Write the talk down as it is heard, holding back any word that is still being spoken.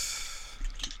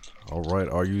All right,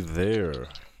 are you there?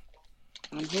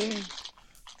 I'm here.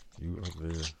 You are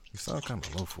there. You sound kind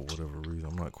of low for whatever reason.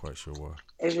 I'm not quite sure why.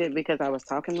 Is it because I was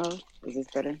talking low? Is this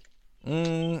better?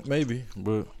 Maybe,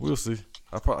 but we'll see.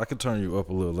 I could turn you up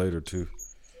a little later too.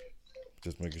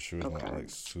 Just making sure it's not Okay. like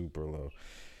super low.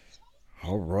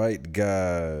 All right,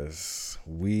 guys,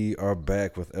 we are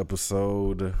back with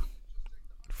episode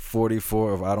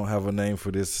 44 of I Don't Have a Name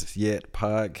for This Yet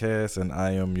podcast, and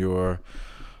I am your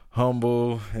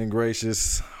humble and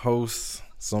gracious host.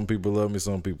 Some people love me,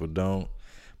 some people don't,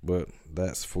 but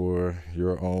that's for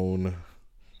your own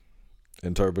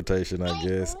interpretation, I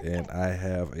guess. And I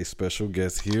have a special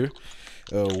guest here.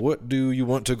 What do you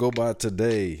want to go by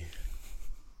today?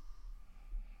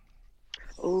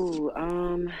 Ooh,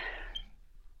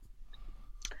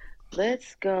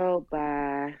 let's go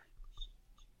by.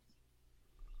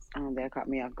 That caught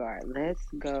me off guard. Let's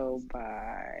go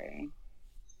by.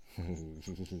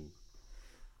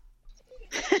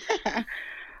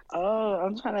 Oh,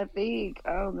 I'm trying to think.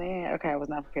 Oh man. Okay, I was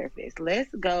not prepared for this. Let's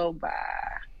go by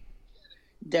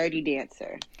Dirty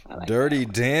Dancer. I like that Dirty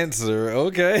one. Dancer.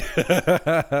 Okay.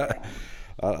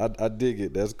 Yeah. I dig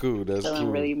it. That's cool. That's Feeling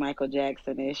cool. really Michael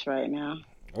Jackson-ish right now.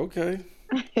 Okay.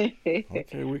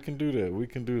 Okay, we can do that. We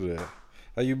can do that.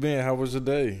 How you been? How was your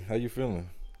day? How you feeling?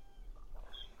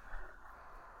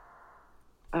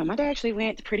 My day actually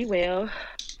went pretty well.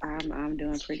 I'm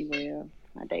doing pretty well.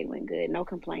 My day went good. No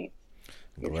complaints.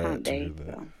 It's hump Glad to hear day,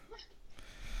 that. so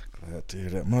Glad to hear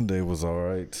that. Monday was all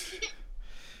right.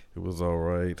 It was all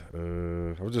right.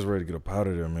 I was just ready to get up out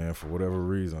of there, man. For whatever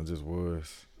reason, I just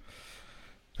was.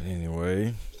 But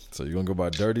anyway, so you're gonna go by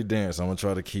Dirty Dance. I'm gonna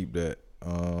try to keep that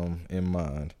in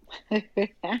mind.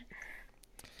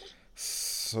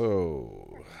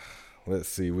 So let's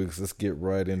see. Let's get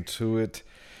right into it.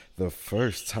 The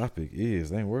first topic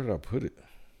is, dang, where did I put it?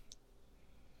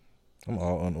 I'm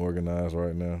all unorganized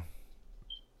right now.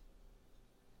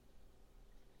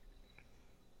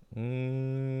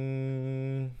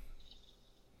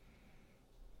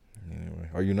 Anyway,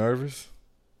 are you nervous?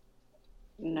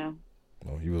 no.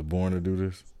 Oh, you was born to do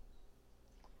this?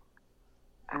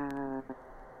 Uh,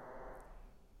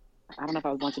 I don't know if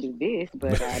I was going to do this,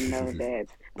 but I know that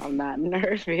I'm not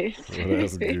nervous. Well,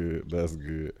 that's good. That's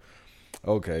good.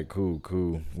 Okay,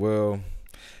 cool. Well,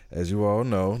 as you all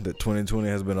know, that 2020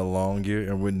 has been a long year,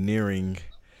 and we're nearing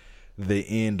the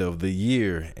end of the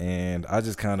year. And I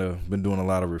just kind of been doing a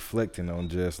lot of reflecting on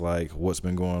just like what's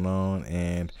been going on,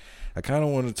 and I kind of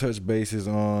want to touch bases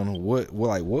on what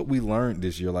we learned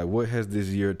this year. Like, what has this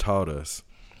year taught us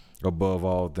above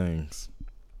all things?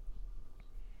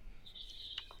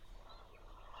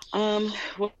 um,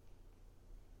 well,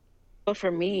 for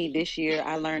me this year,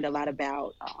 I learned a lot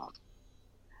about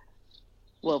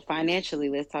well, financially.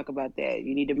 Let's talk about that.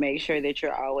 You need to make sure that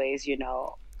you're always,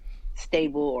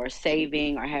 stable or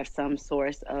saving or have some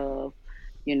source of,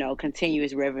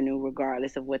 continuous revenue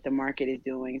regardless of what the market is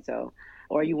doing. So,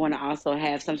 or you want to also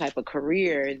have some type of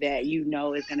career that you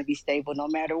know is going to be stable no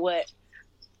matter what.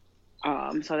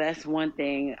 So that's one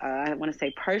thing. I want to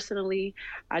say personally,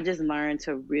 I just learned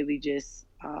to really just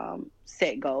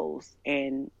set goals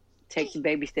and take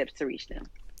baby steps to reach them.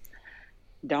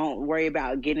 Don't worry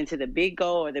about getting to the big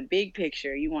goal or the big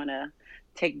picture. You want to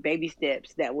take baby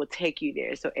steps that will take you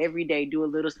there. So every day, do a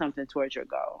little something towards your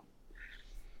goal.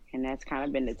 And that's kind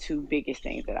of been the two biggest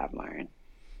things that I've learned.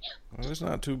 Well, it's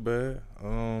not too bad.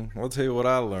 I'll tell you what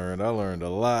I learned. I learned a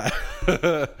lot.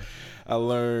 I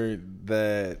learned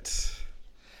that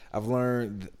I've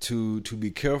learned to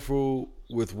be careful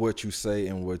with what you say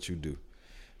and what you do,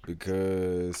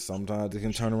 because sometimes it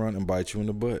can turn around and bite you in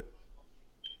the butt,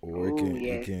 or it Oh, can it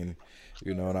yes. can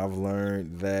and I've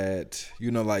learned that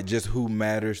like just who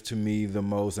matters to me the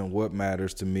most and what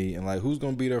matters to me, and like who's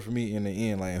gonna be there for me in the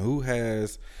end, like who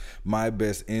has my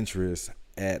best interests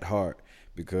at heart,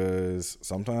 because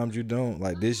sometimes you don't.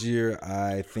 Like this year,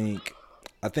 I think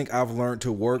I've learned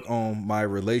to work on my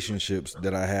relationships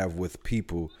that I have with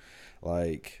people.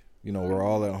 Like, we're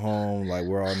all at home, like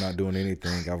we're all not doing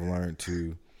anything. I've learned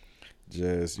to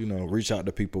just, reach out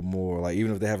to people more. Like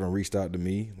even if they haven't reached out to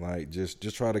me, like just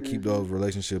try to keep Hmm. those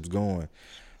relationships going.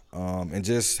 And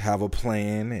just have a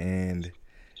plan, and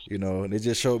it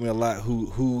just showed me a lot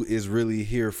who is really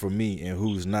here for me and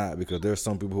who's not, because there's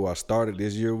some people who I started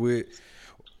this year with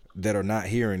that are not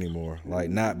here anymore. Like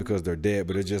not Hmm. because they're dead,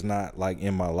 but it's just not like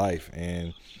in my life.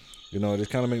 And it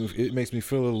just kind of makes me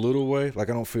feel a little way. Like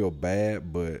I don't feel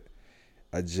bad, but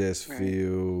I just Right.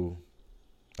 feel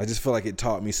I just feel like it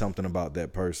taught me something about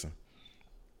that person,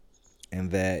 and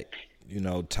that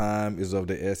time is of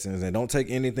the essence, and don't take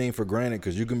anything for granted,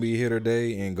 because you can be here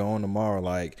today and gone tomorrow.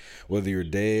 Like, whether you're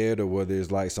dead or whether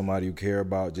it's like somebody you care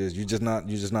about, you're just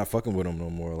not fucking with them no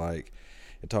more. Like,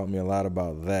 it taught me a lot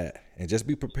about that. And just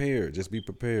be prepared.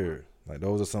 Like,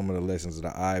 those are some of the lessons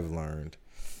that I've learned.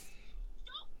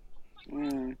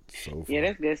 So far. Yeah,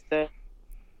 that's good stuff.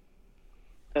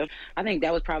 I think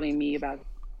that was probably me about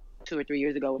 2 or 3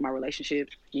 years ago with my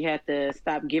relationships. You have to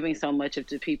stop giving so much of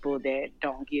to people that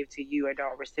don't give to you or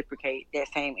don't reciprocate that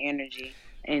same energy.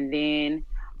 And then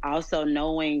also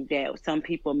knowing that some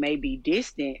people may be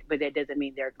distant, but that doesn't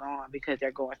mean they're gone, because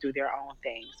they're going through their own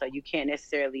thing. So you can't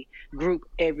necessarily group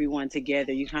everyone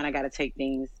together. You kind of got to take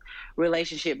things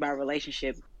relationship by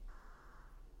relationship.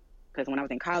 Because when I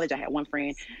was in college, I had one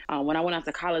friend. When I went out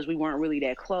to college, we weren't really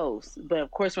that close. But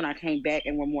of course, when I came back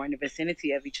and we're more in the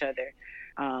vicinity of each other,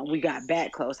 we got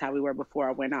back close how we were before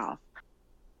I went off.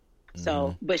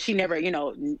 So, but she never,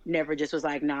 never just was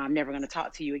like, nah, I'm never going to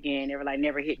talk to you again.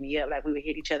 Never hit me up. Like, we would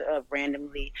hit each other up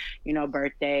randomly,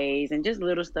 birthdays and just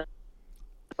little stuff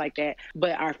like that.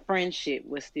 But our friendship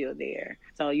was still there.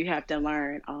 So you have to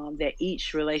learn that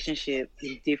each relationship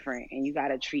is different, and you got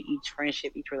to treat each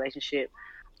friendship, each relationship.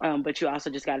 But you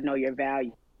also just got to know your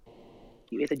value.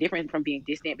 It's a difference from being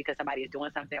distant because somebody is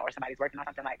doing something or somebody's working on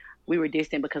something. Like, we were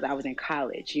distant because I was in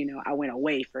college. I went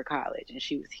away for college and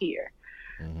she was here.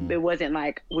 It wasn't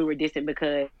like we were distant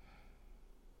because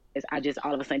I just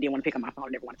all of a sudden didn't want to pick up my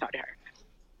phone, never want to talk to her.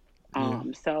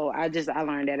 So I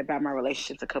learned that about my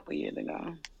relationships a couple years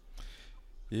ago.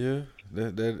 Yeah,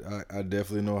 that I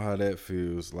definitely know how that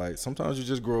feels. Like, sometimes you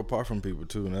just grow apart from people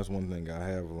too, and that's one thing I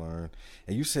have learned.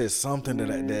 And you said something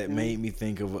that made me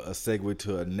think of a segue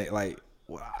to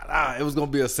it was gonna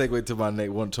be a segue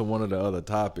to one of the other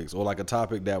topics, or like a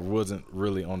topic that wasn't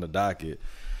really on the docket,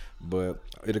 but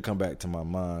it'll come back to my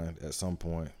mind at some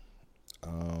point.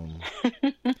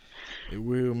 It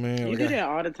will, man. You do that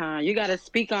all the time. You got to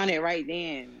speak on it right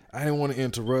then. I didn't want to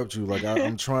interrupt you. Like,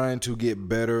 I'm trying to get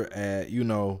better at,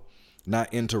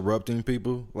 not interrupting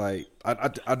people. Like,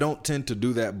 I don't tend to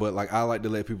do that, but like, I like to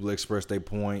let people express their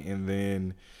point, and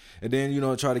then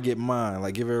try to get mine.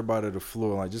 Like, give everybody the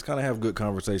floor. Like, just kind of have good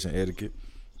conversation etiquette.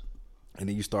 And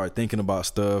then you start thinking about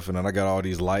stuff, and then I got all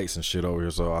these lights and shit over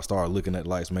here, so I started looking at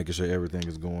lights, making sure everything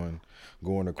is going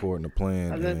according to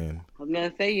plan. I was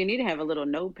gonna say, you need to have a little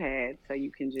notepad so you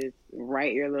can just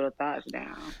write your little thoughts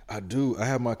down. I do. I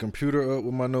have my computer up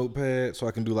with my notepad, so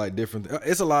I can do like different.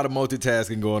 It's a lot of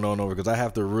multitasking going on over, because I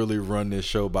have to really run this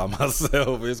show by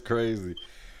myself. It's crazy,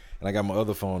 and I got my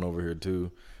other phone over here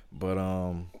too. But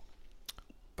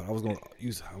I was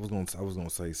gonna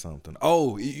say something.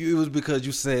 Oh, it was because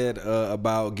you said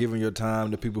about giving your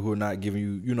time to people who are not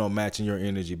giving you, matching your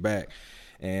energy back.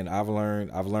 And I've learned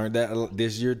that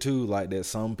this year too, like, that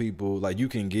some people, like, you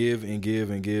can give and give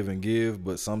and give and give,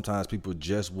 but sometimes people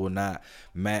just will not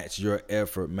match your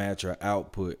effort, match your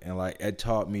output. And like, it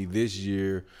taught me this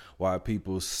year why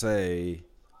people say,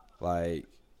 like,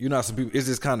 some people, it's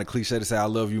just kind of cliche to say, I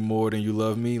love you more than you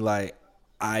love me. Like,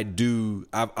 I do.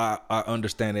 I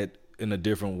understand it in a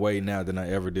different way now than I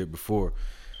ever did before,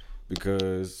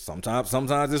 because sometimes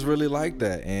it's really like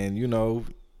that, and you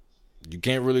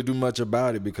can't really do much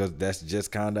about it, because that's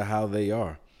just kind of how they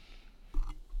are.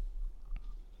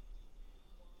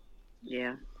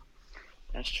 Yeah,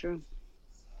 that's true.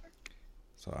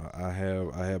 So I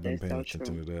have been paying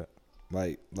attention to that.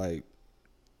 Like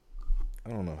I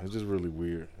don't know. It's just really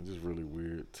weird.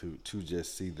 To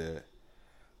just see that.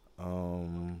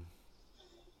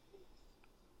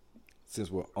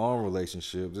 Since we're on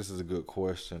relationships, this is a good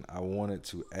question. I wanted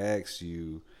to ask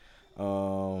you.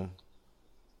 No,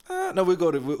 we'll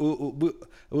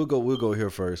go here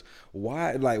first.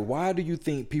 Why do you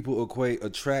think people equate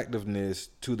attractiveness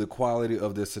to the quality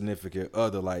of their significant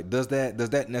other? Like, does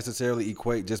that necessarily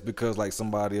equate just because, like,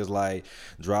 somebody is like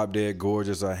drop dead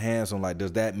gorgeous or handsome? Like,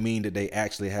 does that mean that they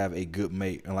actually have a good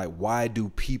mate? And like, why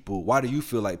do you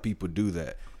feel like people do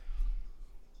that?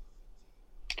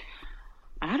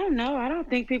 I don't know. I don't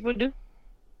think people do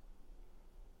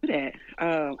that.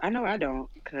 I know I don't,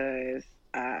 because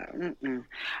I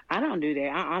don't do that.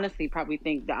 I honestly probably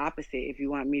think the opposite, if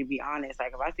you want me to be honest.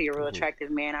 Like, if I see a real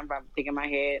attractive man, I'm probably thinking in my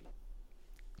head,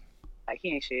 like,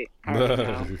 he ain't shit. I don't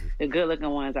know. The good looking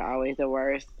ones are always the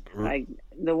worst. Like,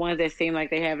 the ones that seem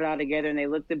like they have it all together and they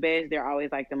look the best, they're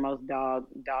always like the most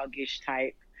doggish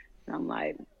type. And I'm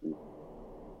like,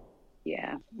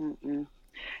 yeah. So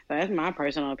that's my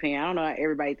personal opinion. I don't know how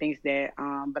everybody thinks that,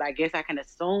 but I guess I can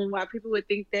assume why people would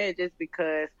think that, just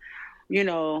because,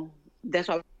 that's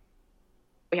why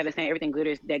we have the saying, everything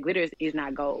glitters. That glitters is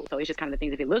not gold. So it's just kind of the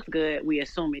things, if it looks good, we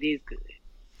assume it is good.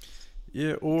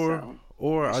 Yeah, So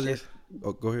or I that's just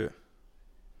just go ahead.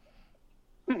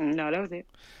 no, that was it.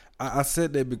 I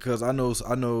said that because I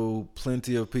know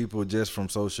plenty of people just from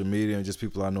social media and just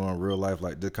people I know in real life,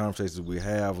 like the conversations we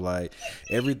have, like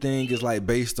everything is like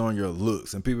based on your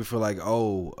looks, and people feel like,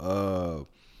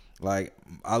 like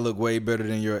I look way better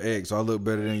than your ex, or I look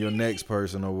better than your next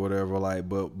person, or whatever. Like,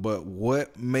 but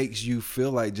what makes you feel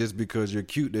like just because you're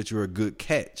cute that you're a good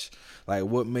catch? Like,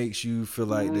 what makes you feel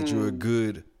like that you're a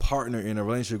good partner in a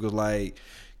relationship? Because like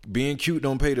being cute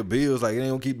don't pay the bills. Like, it ain't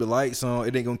gonna keep the lights on.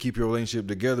 It ain't gonna keep your relationship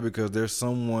together because there's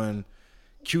someone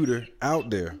cuter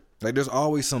out there. Like, there's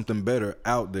always something better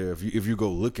out there if you go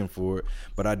looking for it.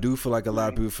 But I do feel like a lot of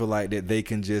Right. people feel like that they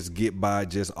can just get by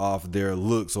just off their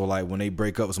looks, or like when they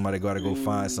break up with somebody, they gotta go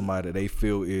find somebody that they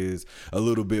feel is a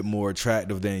little bit more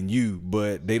attractive than you,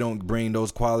 but they don't bring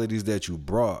those qualities that you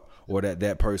brought or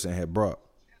that person had brought.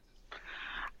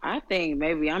 I think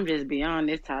maybe I'm just beyond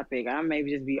this topic. I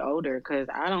maybe just be older because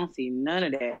I don't see none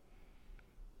of that.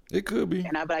 It could be.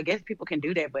 But I guess people can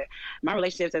do that. But my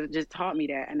relationships have just taught me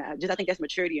that, and I think that's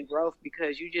maturity and growth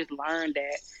because you just learn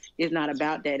that it's not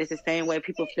about that. It's the same way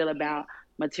people feel about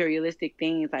materialistic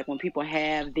things, like when people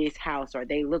have this house or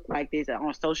they look like this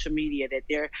on social media, that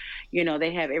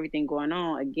they have everything going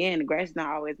on. Again, the grass is not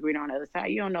always green on the other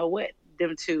side. You don't know what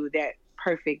them two that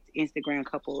perfect Instagram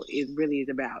couple is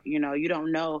about. You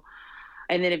don't know.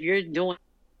 And then if you're doing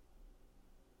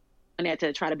that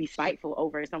to try to be spiteful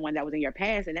over someone that was in your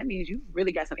past, and that means you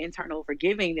really got some internal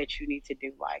forgiving that you need to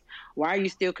do. Like, why are you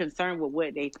still concerned with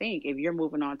what they think if you're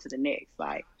moving on to the next?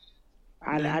 Like,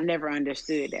 Yeah. I never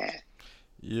understood that.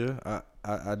 Yeah, I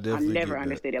I definitely never get that.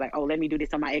 understood it. Like, oh, let me do this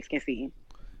so my ex can see.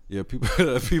 Yeah, people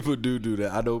people do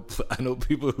that. I know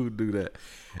people who do that,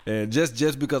 and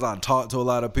just because I talk to a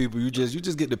lot of people, you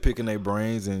just get to picking their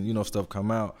brains and stuff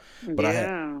come out. But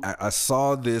Yeah. I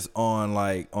saw this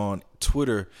on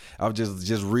Twitter. I was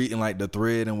just reading like the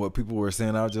thread and what people were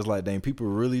saying. I was just like, dang, people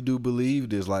really do believe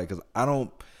this. Like, cause I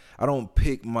don't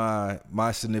pick my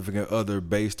significant other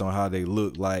based on how they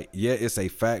look. Like, yeah, it's a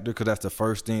factor because that's the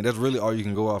first thing. That's really all you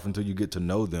can go off until you get to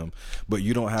know them. But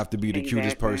you don't have to be the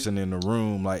cutest Exactly. person in the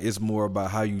room. Like, it's more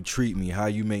about how you treat me, how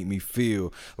you make me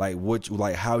feel, like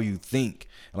how you think,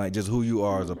 and like just who you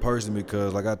are as a person.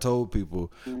 Because like I told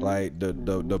people, like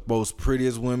the most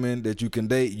prettiest women that you can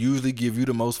date usually give you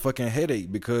the most fucking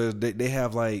headache because they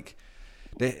have like.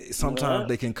 Sometimes Yep.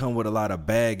 they can come with a lot of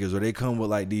baggage, or they come with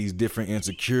like these different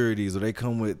insecurities, or they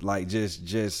come with like just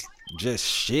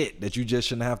shit that you just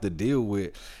shouldn't have to deal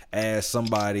with as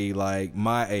somebody like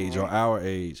my age or Right. our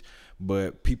age.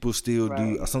 But people still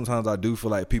do. Right. Sometimes I do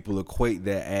feel like people equate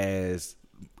that as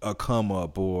a come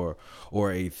up or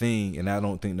a thing, and I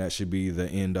don't think that should be the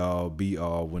end all be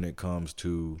all when it comes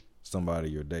to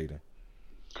somebody you're dating.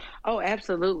 Oh,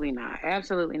 absolutely not.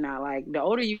 Absolutely not. Like, the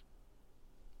older you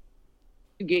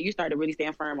get, you start to really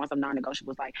stand firm on some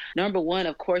non-negotiables. Like, number one,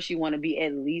 of course, you want to be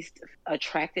at least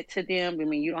attracted to them. I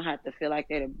mean, you don't have to feel like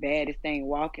they're the baddest thing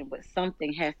walking, but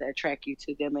something has to attract you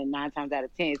to them. And 9 times out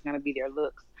of 10, it's going to be their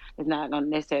looks. It's not going to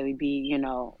necessarily be,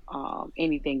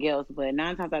 anything else. But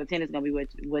 9 times out of 10, it's going to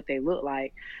be what they look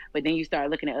like. But then you start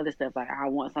looking at other stuff. Like, I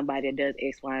want somebody that does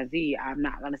X, Y, and Z. I'm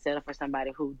not going to settle for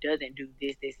somebody who doesn't do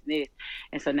this, this, and this.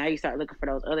 And so now you start looking for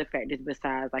those other factors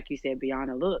besides, like you said, beyond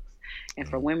the looks. And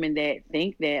for women that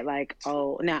think that, like,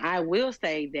 oh, now I will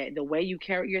say that the way you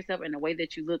carry yourself and the way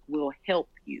that you look will help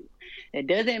you. That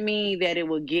doesn't mean that it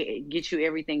will get you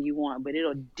everything you want, but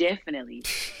it'll definitely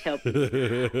help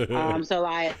you. So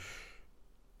like,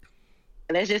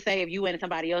 let's just say if you and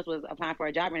somebody else was applying for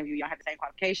a job interview, y'all have the same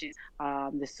qualifications.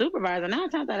 The supervisor, 9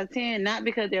 times out of 10, not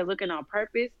because they're looking on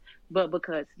purpose, but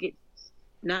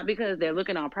not because they're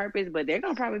looking on purpose, but they're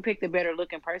gonna probably pick the better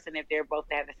looking person if they're both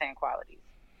have the same qualities.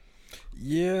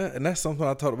 Yeah, and that's something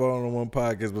I talked about on one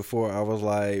podcast before. I was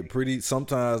like,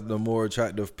 sometimes the more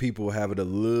attractive people have it a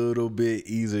little bit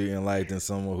easier in life than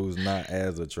someone who's not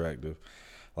as attractive,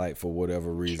 like for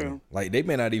whatever reason. True. Like they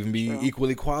may not even be True.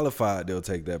 equally qualified. They'll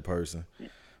take that person.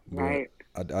 But Right.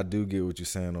 I do get what you're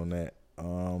saying on that.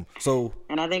 So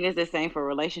And I think it's the same for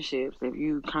relationships. If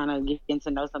you kind of get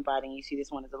to know somebody and you see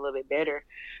this one is a little bit better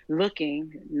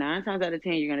looking, 9 times out of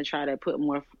 10, you're going to try to put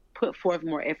forth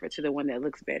more effort to the one that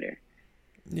looks better.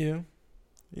 yeah.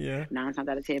 9 times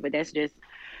out of 10, but that's just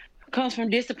comes from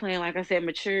discipline. Like I said,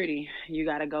 maturity. You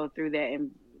got to go through that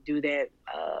and do that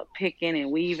picking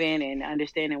and weaving and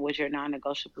understanding what your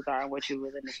non-negotiables are and what you're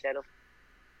willing to settle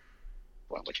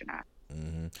for and what you're not.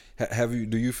 Mm-hmm.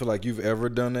 Do you feel like you've ever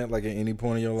done that, like at any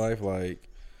point in your life, like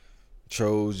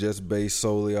chose just based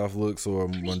solely off looks or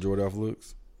majority off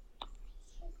looks?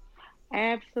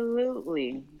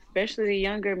 Absolutely. Especially the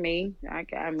younger me.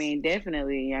 I mean,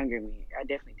 definitely the younger me. I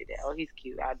definitely did that. Oh, he's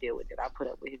cute. I'll deal with it. I'll put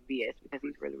up with his BS because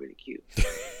he's really, really cute.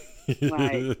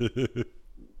 Like,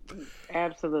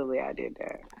 absolutely, I did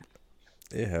that.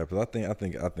 It happens. I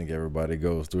think everybody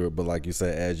goes through it. But like you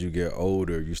said, as you get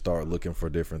older, you start looking for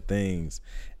different things.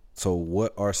 So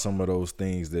what are some of those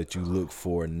things that you look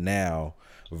for now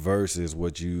versus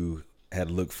what you had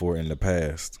looked for in the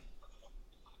past?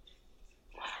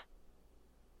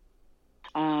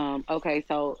 Okay,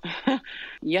 so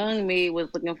young me was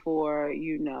looking for,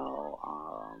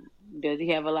 does he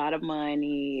have a lot of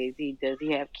money? Does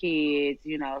he have kids?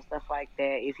 Stuff like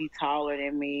that. Is he taller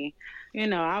than me?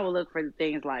 I would look for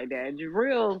things like that. Just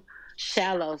real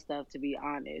shallow stuff, to be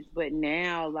honest. But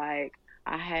now, like,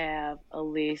 I have a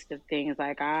list of things.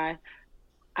 Like, I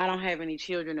don't have any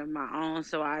children of my own,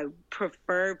 so I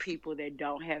prefer people that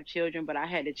don't have children. But I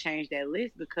had to change that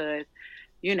list because,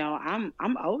 I'm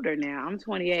older now. I'm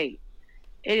 28.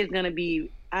 It is gonna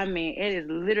be. I mean, it is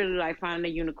literally like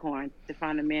finding a unicorn to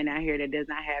find a man out here that does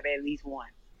not have at least one.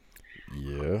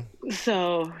 Yeah.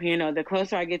 So, the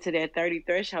closer I get to that 30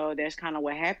 threshold, that's kind of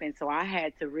what happened. So I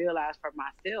had to realize for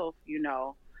myself,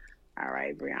 all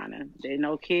right, Brianna, there's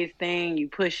no kids thing. You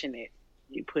pushing it.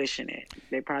 You pushing it.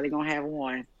 They probably gonna have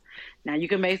one. Now you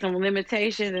can make some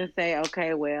limitations and say,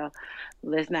 okay, well,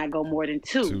 let's not go more than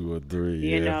two. Two or three,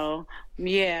 You yeah. know,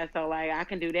 yeah. So like I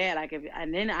can do that. Like if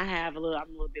and then I'm a little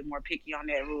bit more picky on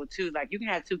that rule too. Like you can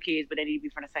have two kids, but they need to be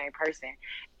from the same person.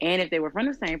 And if they were from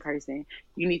the same person,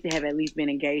 you need to have at least been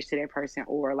engaged to that person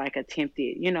or like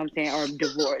attempted, what I'm saying, or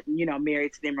divorced,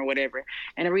 married to them or whatever.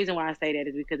 And the reason why I say that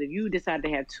is because if you decide to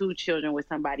have two children with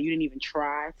somebody, you didn't even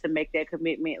try to make that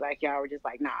commitment. Like y'all were just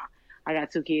like, nah, I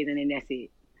got two kids and then that's it.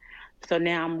 So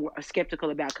now I'm skeptical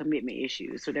about commitment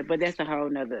issues. But that's a whole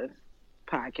nother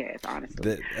podcast,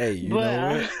 honestly. Hey, you know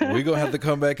But what? We're gonna have to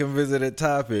come back and visit that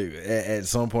topic at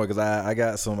some point because I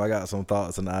got some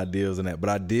thoughts and ideas in that.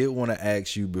 But I did want to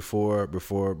ask you before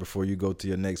you go to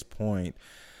your next point.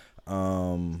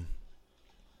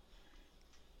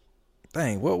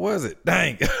 Dang, what was it?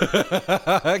 Dang,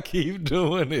 I keep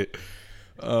doing it.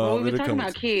 well, we were It'll talking come.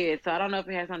 about kids, so I don't know if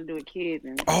it has something to do with kids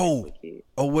and Oh, with kids.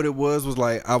 what it was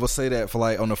like I would say that for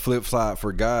like on the flip side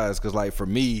for guys, because like for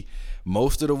me,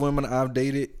 most of the women I've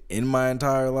dated in my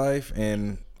entire life,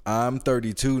 and I'm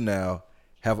 32 now,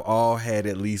 have all had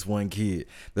at least one kid.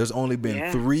 There's only been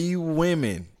Yeah. 3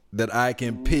 women that I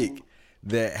can pick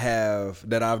that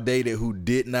I've dated who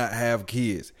did not have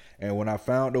kids. And when I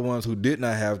found the ones who did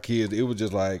not have kids, it was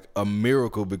just like a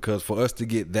miracle because for us to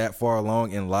get that far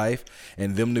along in life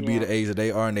and them to be Yeah. the age that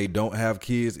they are and they don't have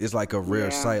kids, it's like a rare Yeah.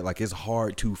 sight. Like it's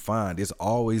hard to find. It's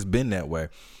always been that way.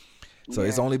 So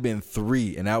it's Yeah. only been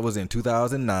 3, and that was in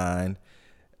 2009.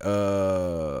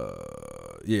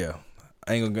 Yeah,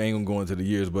 I ain't gonna go into the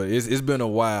years, but it's been a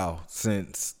while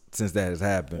since that has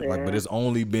happened. Like, but Yeah. it's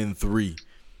only been 3.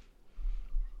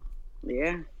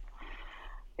 Yeah.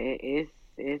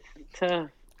 It's tough.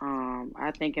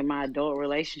 I think in my adult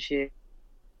relationship,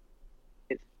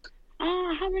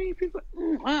 how many people?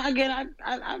 Again,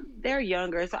 they're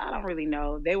younger, so I don't really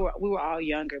know. We were all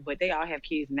younger, but they all have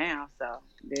kids now, so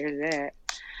there's that.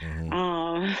 Mm-hmm.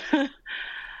 Um,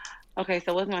 okay,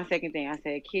 so what's my second thing? I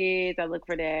said kids. I look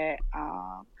for that.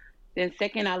 Then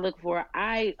second, I look for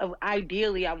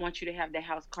ideally I want you to have the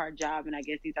house, car, job, and I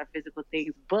guess these are physical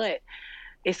things, but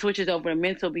it switches over to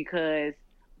mental because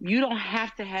you don't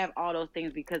have to have all those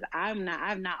things because I've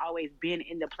not always been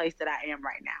in the place that I am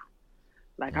right now.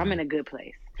 Like I'm Mm-hmm. in a good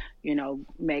place,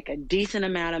 make a decent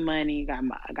amount of money,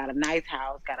 I got a nice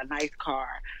house, got a nice car,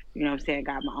 what I'm saying,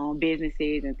 got my own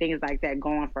businesses and things like that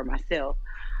going for myself.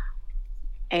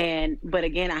 But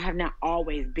again, I have not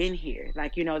always been here.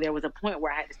 Like, there was a point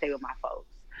where I had to stay with my folks.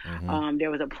 Mm-hmm.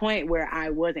 There was a point where I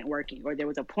wasn't working, or there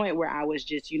was a point where I was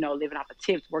just, living off of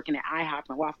tips, working at IHOP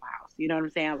and Waffle House. You know what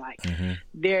I'm saying? Like, Mm-hmm.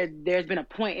 there's been a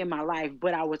point in my life,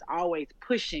 but I was always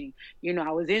pushing.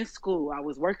 I was in school, I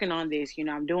was working on this.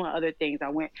 I'm doing other things. I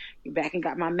went back and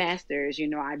got my master's. I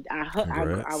was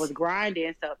Congrats.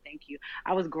 grinding. So thank you.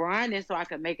 I was grinding so I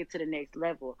could make it to the next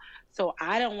level. So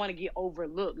I don't want to get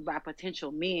overlooked by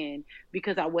potential men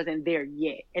because I wasn't there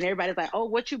yet. And everybody's like, "Oh,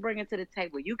 what you bringing to the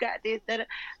table? You got this, that."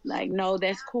 Like, no,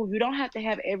 that's cool. You don't have to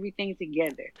have everything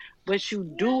together, but you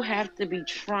do have to be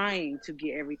trying to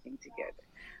get everything together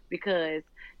because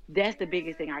that's the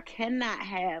biggest thing. I cannot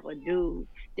have a dude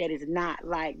that is not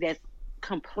like that's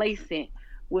complacent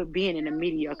with being in a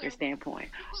mediocre standpoint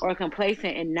or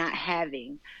complacent and not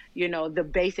having the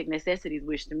basic necessities,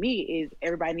 which to me is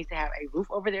everybody needs to have a roof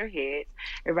over their heads,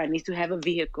 everybody needs to have a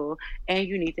vehicle, and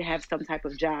you need to have some type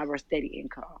of job or steady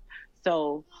income.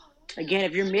 So Again,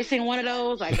 if you're missing one of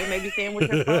those, like you may be staying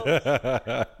with your folks,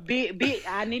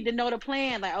 I need to know the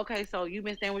plan. Like, okay, so you've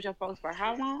been staying with your folks for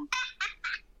how long?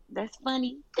 That's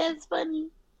funny. That's funny.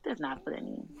 That's not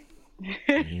funny.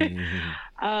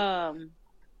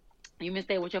 You've been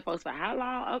staying with your folks for how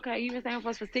long? Okay, you've been staying with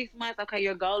folks for 6 months. Okay,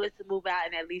 your goal is to move out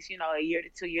in at least, a year to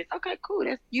 2 years. Okay, cool.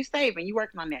 That's you saving. You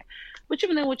working on that. But you've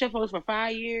been living with your folks for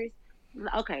 5 years.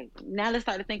 Okay, now let's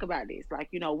start to think about this. Like,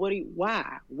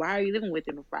 why? Why are you living with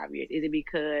them for 5 years? Is it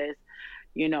because,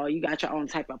 you got your own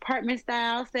type of apartment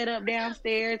style set up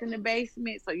downstairs in the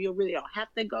basement, so you really don't have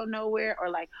to go nowhere? Or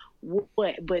like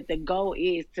what? But the goal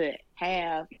is to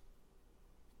have,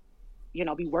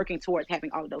 be working towards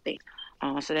having all of those things.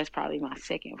 So that's probably my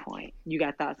second point. You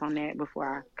got thoughts on that before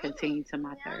I continue to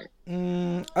my third?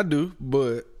 I do,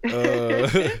 but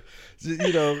I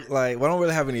don't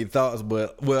really have any thoughts.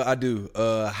 But I do.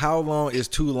 How long is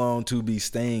too long to be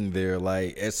staying there?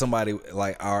 Like, as somebody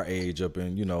like our age, up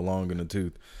in long in the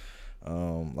tooth.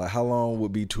 Like, how long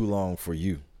would be too long for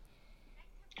you?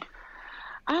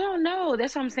 I don't know.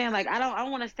 That's what I'm saying. Like, I don't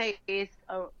want to say it's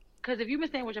because if you've been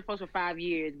staying with your folks for 5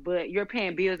 years, but you're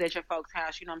paying bills at your folks'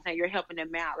 house, what I'm saying? You're helping them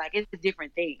out. Like, it's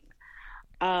different things.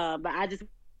 But I just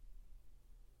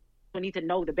need to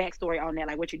know the backstory on that,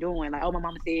 like what you're doing. Like, oh, my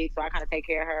mama's sick, so I kind of take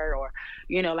care of her. Or,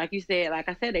 like you said, like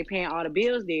I said, they paying all the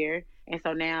bills there. And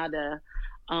so now the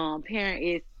parent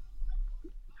is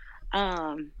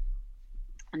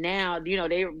now,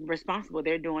 they're responsible.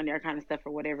 They're doing their kind of stuff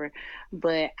or whatever.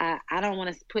 But I don't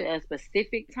want to put a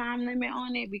specific time limit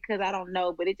on it because I don't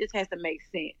know. But it just has to make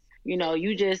sense.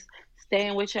 You just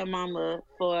staying with your mama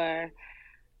for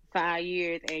 5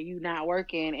 years and you not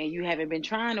working and you haven't been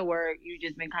trying to work. You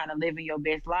just been kind of living your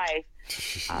best life.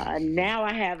 Now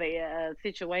I have a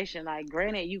situation like,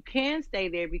 granted, you can stay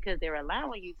there because they're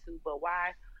allowing you to. But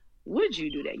why would you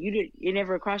do that? You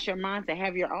never crossed your mind to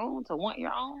have your own, to want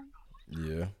your own?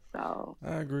 Yeah. So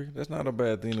I agree. That's not a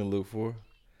bad thing to look for.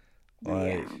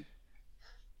 Like,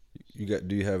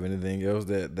 do you have anything else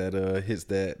that hits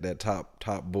that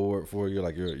top board for you,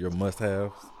 like your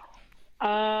must-haves?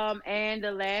 And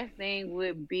the last thing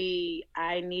would be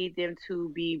I need them to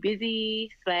be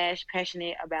busy /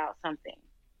 passionate about something.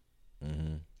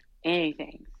 Mm-hmm.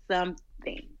 Anything,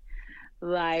 something.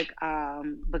 Like,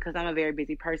 because I'm a very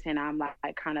busy person, I'm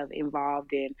like kind of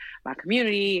involved in my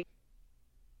community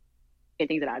and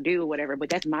things that I do, whatever, but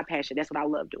that's my passion. That's what I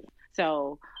love doing.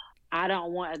 So I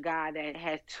don't want a guy that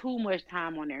has too much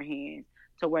time on their hands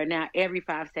to where now every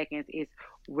 5 seconds is,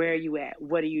 where are you at?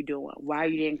 What are you doing? Why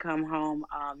you didn't come home?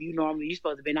 You're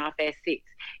supposed to have been off at 6.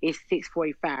 It's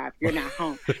 6:45. You're not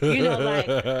home.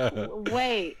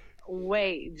 Like,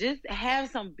 wait, just have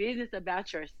some business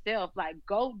about yourself. Like,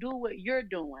 go do what you're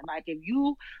doing. Like, if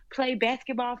you play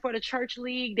basketball for the church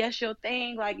league, that's your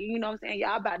thing. Like, what I'm saying?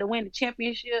 Y'all about to win the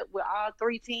championship with all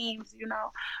 3 teams,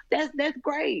 that's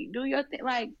great. Do your thing.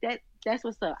 Like, that's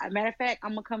what's up. As a matter of fact,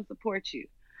 I'm going to come support you,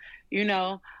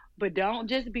 but don't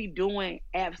just be doing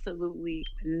absolutely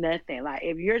nothing. Like,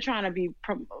 if you're trying to be,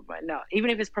 even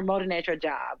if it's promoting at your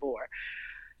job or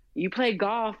you play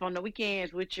golf on the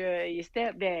weekends with your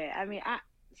stepdad. I mean,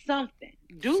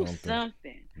 do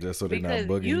something. Just so they're not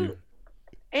bugging you.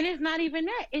 And it's not even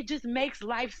that. It just makes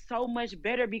life so much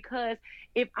better because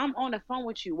if I'm on the phone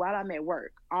with you while I'm at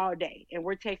work all day and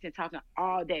we're texting, talking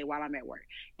all day while I'm at work,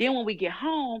 then when we get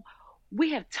home,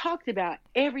 we have talked about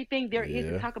everything there is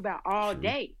to talk about all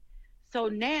day. So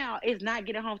now it's not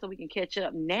getting home so we can catch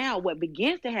up. Now what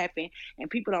begins to happen, and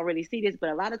people don't really see this, but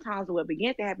a lot of times what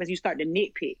begins to happen is you start to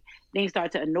nitpick. Things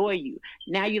start to annoy you.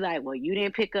 Now you're like, well, you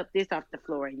didn't pick up this off the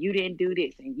floor, and you didn't do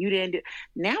this, and you didn't do.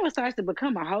 Now it starts to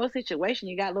become a whole situation.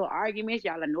 You got little arguments.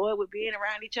 Y'all annoyed with being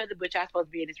around each other, but y'all supposed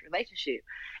to be in this relationship.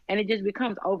 And it just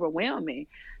becomes overwhelming.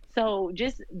 So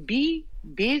just be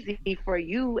busy for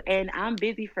you, and I'm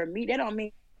busy for me. That don't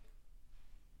mean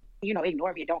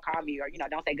ignore me and don't call me or,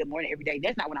 don't say good morning every day.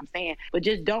 That's not what I'm saying. But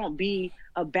just don't be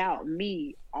about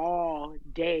me all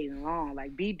day long.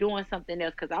 Like, be doing something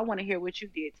else because I want to hear what you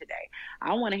did today.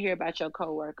 I want to hear about your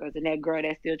coworkers and that girl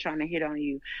that's still trying to hit on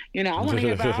you. I want to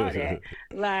hear about all that.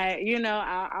 Like,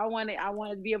 I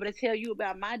want to be able to tell you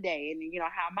about my day and,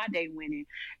 how my day went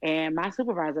and my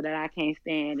supervisor that I can't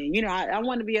stand. And, I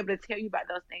want to be able to tell you about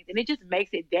those things. And it just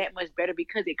makes it that much better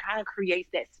because it kind of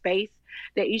creates that space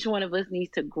that each one of us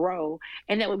needs to grow,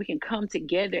 and that way we can come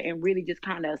together and really just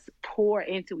kind of pour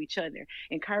into each other,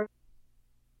 encourage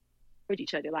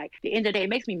each other. Like, at the end of the day, it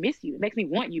makes me miss you. It makes me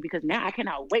want you because now I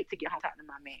cannot wait to get home talking to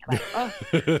my man.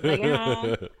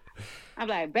 Like, I'm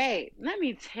like, babe, let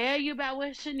me tell you about what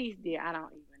Shanice did. I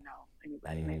don't even know.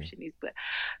 anybody named Shanice, but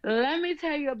let me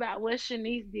tell you about what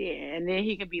Shanice did. And then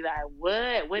he can be like,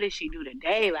 what? What did she do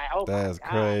today? Like, oh my That's God.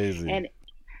 crazy. And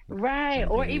right.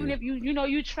 Or even Yeah. if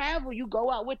you travel, you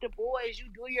go out with the boys, you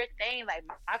do your thing. Like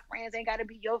my friends ain't gotta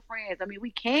be your friends. I mean,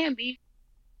 we can be,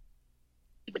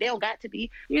 but they don't got to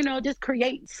be, just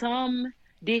create some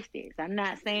distance. I'm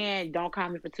not saying don't call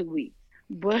me for 2 weeks,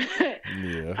 but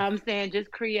Yeah. I'm saying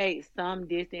just create some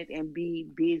distance and be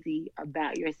busy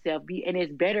about yourself. And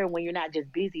it's better when you're not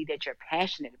just busy, that you're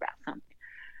passionate about something.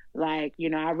 Like,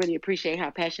 I really appreciate how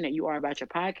passionate you are about your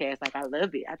podcast. Like, I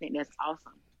love it. I think that's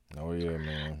awesome. Oh yeah,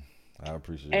 man. I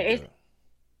appreciate It's that.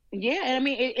 Yeah, and I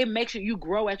mean it makes you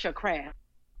grow at your craft.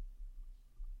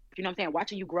 You know what I'm saying?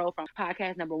 Watching you grow from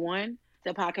podcast number one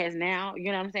to podcast now,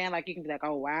 you know what I'm saying? Like you can be like,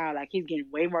 oh wow, like he's getting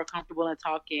way more comfortable in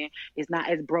talking. It's not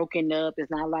as broken up. It's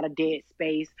not a lot of dead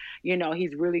space.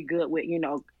 He's really good with,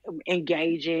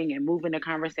 engaging and moving the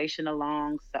conversation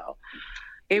along. So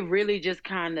it really just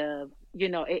kind of,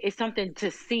 it's something to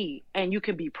see and you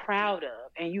can be proud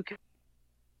of and you can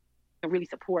really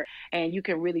support and you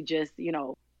can really just,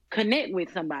 connect with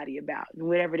somebody about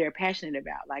whatever they're passionate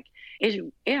about. Like I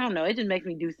don't know, it just makes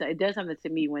me do something. It does something to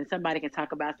me when somebody can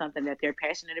talk about something that they're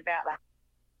passionate about. Like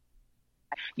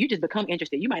you just become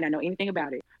interested. You might not know anything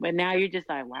about it, but now you're just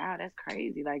like, wow, that's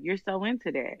crazy. Like you're so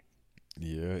into that.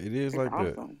 Yeah, it is It's like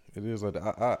that. awesome. It is like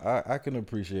that. I can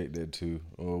appreciate that too,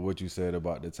 or what you said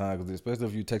about the time, because especially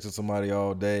if you texted somebody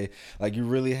all day, like you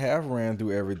really have ran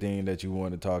through everything that you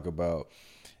want to talk about,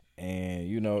 and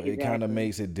it kind of Exactly.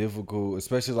 makes it difficult,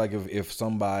 especially like if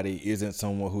somebody isn't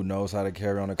someone who knows how to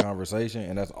carry on a conversation,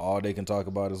 and that's all they can talk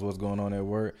about is what's going on at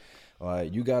work.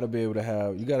 Like you got to be able to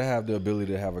have, you got to have the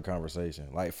ability to have a conversation.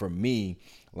 Like for me,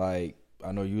 like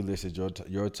I know you listed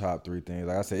your top three things.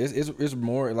 Like I said, it's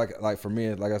more like for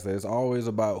me, like I said, it's always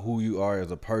about who you are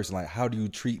as a person. Like how do you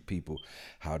treat people?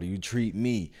 How do you treat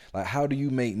me? Like how do you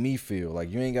make me feel?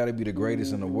 Like you ain't got to be the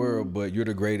greatest in the world, but you're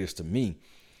the greatest to me.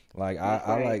 Like That's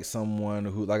I right. like someone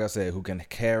who, like I said, who can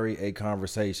carry a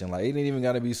conversation. Like it ain't even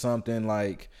got to be something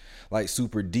like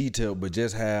super detailed, but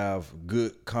just have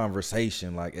good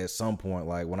conversation. Like at some point,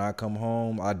 like when I come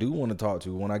home, I do want to talk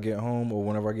to you. When I get home, or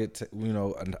whenever I get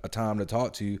a time to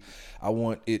talk to you, I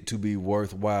want it to be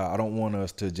worthwhile. I don't want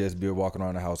us to just be walking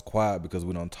around the house quiet because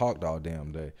we don't talk all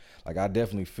damn day. Like I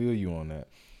definitely feel you on that.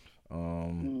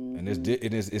 And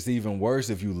it's even worse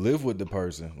if you live with the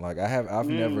person. Like I've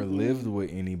never lived with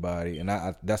anybody, and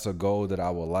I that's a goal that I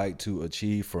would like to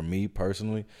achieve for me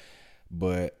personally.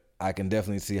 But I can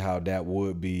definitely see how that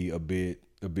would be a bit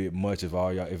much if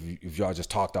all y'all if y'all just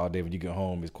talked all day when you get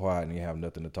home, it's quiet and you have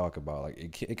nothing to talk about.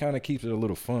 Like it kind of keeps it a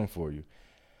little fun for you.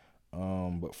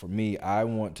 But for me, I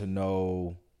want to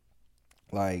know,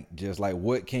 like, just like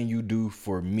what can you do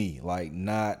for me, like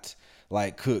not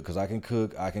like cook, because I can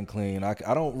cook, I can clean,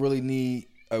 I don't really need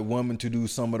a woman to do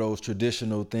some of those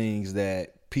traditional things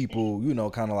that people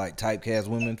kind of like typecast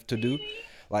women to do.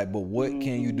 Like, but what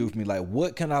can you do for me? Like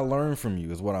what can I learn from you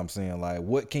is what I'm saying. Like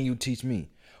what can you teach me?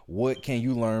 What can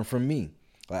you learn from me?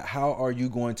 Like, how are you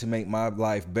going to make my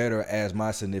life better as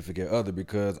my significant other?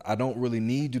 Because I don't really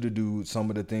need you to do some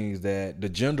of the things that the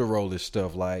gender role is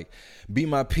stuff. Like, be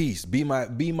my peace, be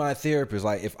my therapist.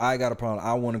 Like, if I got a problem,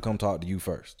 I want to come talk to you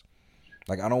first.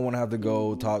 Like, I don't want to have to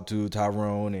go talk to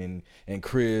Tyrone and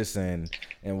Chris and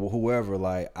whoever.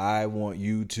 Like, I want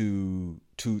you to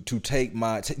take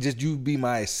just you be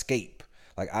my escape.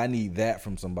 Like, I need that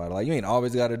from somebody. Like, you ain't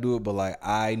always got to do it, but like,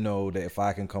 I know that if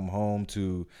I can come home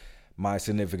to my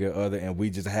significant other and we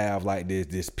just have like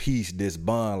this peace, this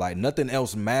bond, like nothing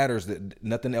else matters.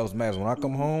 When I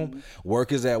come home,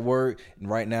 work is at work, and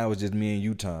right now it's just me and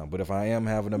you time. But if I am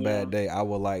having a Yeah. bad day, I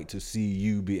would like to see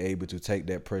you be able to take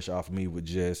that pressure off me with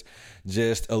just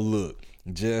a look,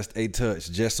 just a touch,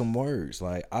 just some words.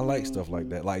 Like I like stuff like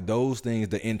that. Like those things,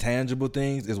 the intangible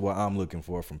things, is what I'm looking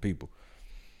for from people.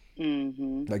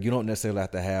 Like you don't necessarily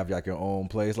have to have like your own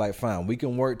place. Like fine, we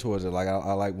can work towards it. Like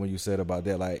I like when you said about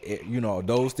that. Like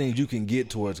those things you can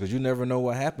get towards, because you never know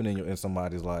what happened in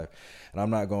somebody's life. And I'm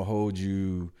not gonna hold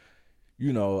you.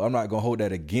 I'm not gonna hold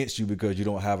that against you because you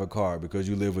don't have a car, because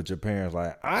you live with your parents.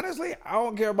 Like honestly, I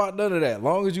don't care about none of that. As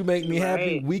long as you make me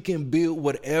happy, Right. we can build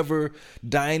whatever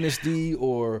dynasty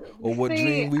or what See,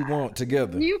 dream we want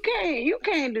together. you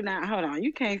can't do that. Hold on,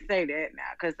 you can't say that now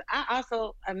because I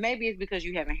also maybe it's because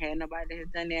you haven't had nobody that has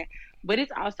done that, but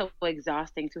it's also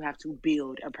exhausting to have to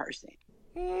build a person.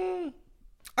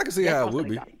 I can see That's how it also would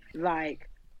be. exhausting. Like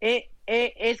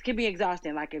it can be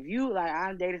exhausting. Like if you like,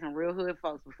 I've dated some real hood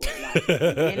folks before. Like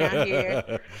the men out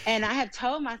here, and I have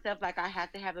told myself like I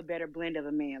have to have a better blend of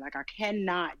a man. Like I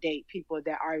cannot date people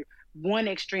that are one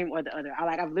extreme or the other.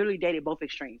 I've literally dated both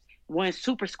extremes. One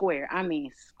super square, I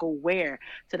mean square,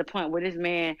 to the point where this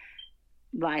man,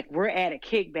 like, we're at a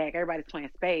kickback, everybody's playing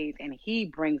spades, and he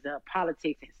brings up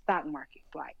politics and stock markets,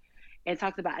 like, and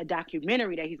talks about a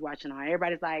documentary that he's watching on.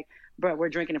 Everybody's like, bro, we're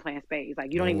drinking and playing spades.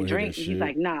 Like, you don't even drink? And he's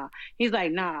like, nah. He's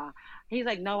like, nah. He's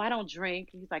like, no, I don't drink.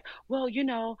 He's like, well,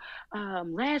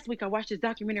 last week I watched this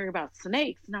documentary about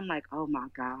snakes. And I'm like, oh my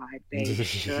God, baby,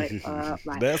 shut up.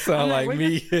 Like, that sounds like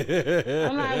me.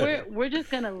 I'm like, we're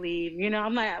just going to leave.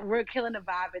 I'm like, we're killing the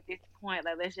vibe at this point.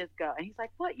 Like, let's just go. And he's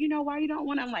like, what? Why you don't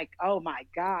want to? I'm like, oh my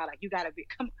God. Like, you got to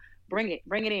bring it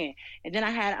in. And then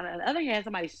I had, on the other hand,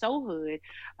 somebody so hood.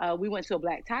 We went to a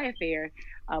black tie affair,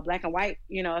 black and white,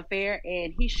 affair,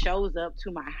 and he shows up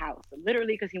to my house,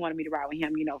 literally because he wanted me to ride with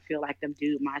him, feel like them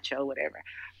dude, macho, whatever.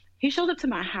 He shows up to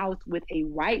my house with a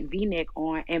white V-neck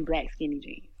on and black skinny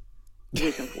jeans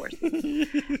with some forces.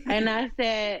 And I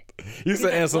said, "You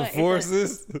said and some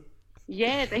forces?"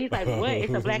 Yes. And he's like, "What?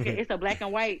 It's a black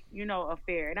and white,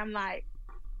 affair." And I'm like,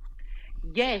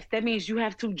 yes, that means you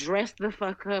have to dress the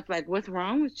fuck up. Like, what's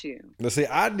wrong with you? But see,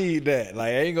 I need that. Like,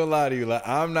 I ain't gonna lie to you. Like,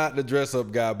 I'm not the dress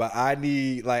up guy, but I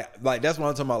need like that's what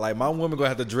I'm talking about. Like, my woman gonna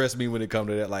have to dress me when it comes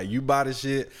to that. Like, you buy the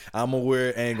shit, I'm gonna wear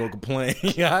it, ain't gonna complain.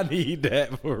 I need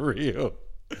that for real.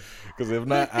 Because if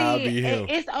not, I'll be him.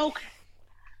 It's okay.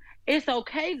 It's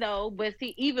okay though. But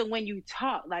see, even when you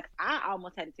talk, like, I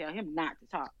almost had to tell him not to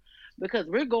talk. Because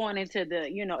we're going into the,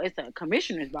 it's a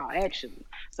commissioner's ball, actually.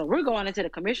 So we're going into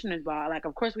the commissioner's ball. Like,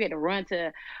 of course, we had to run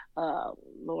to,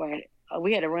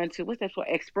 what's that for?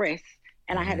 Express.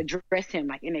 And I had to dress him,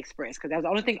 like, in Express. Because that was the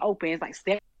only thing open. It's like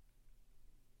 7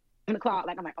 o'clock.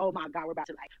 Like, I'm like, oh, my God, we're about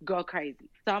to, like, go crazy.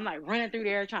 So I'm, like, running through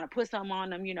there, trying to put something on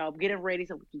them, get them ready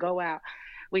so we can go out.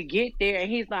 We get there,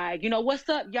 and he's like, what's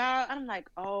up, y'all? I'm like,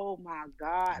 oh, my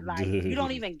God. Like, you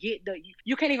don't even get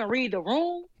you can't even read the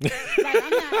room. Like,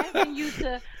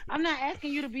 I'm not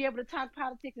asking you to be able to talk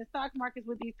politics and stock markets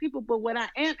with these people, but what I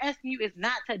am asking you is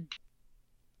not to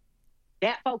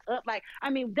that folks up. Like, I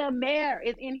mean, the mayor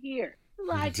is in here.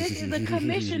 Like, this is a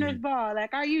commissioner's ball.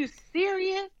 Like, are you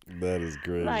serious? That is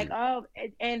great. Like, oh,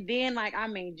 and then, like, I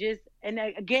mean, and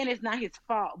again, it's not his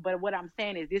fault, but what I'm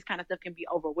saying is this kind of stuff can be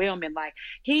overwhelming. Like,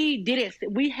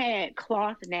 we had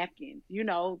cloth napkins.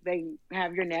 They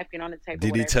have your napkin on the table.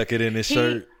 Did he tuck it in his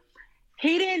shirt?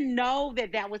 He didn't know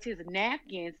that was his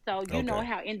napkin. So, you know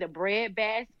how in the bread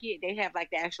basket, they have,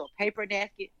 like, the actual paper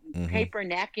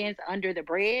napkins under the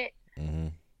bread? Mm-hmm.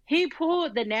 He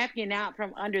pulled the napkin out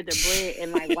from under the bread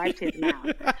and, like, wiped his mouth.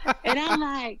 And I'm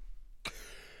like,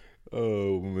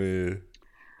 oh, man.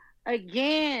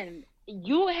 Again,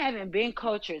 you haven't been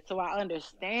cultured, so I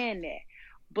understand that.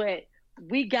 But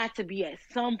we got to be at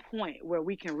some point where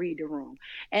we can read the room.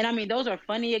 And, I mean, those are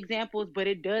funny examples, but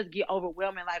it does get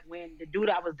overwhelming. Like, when the dude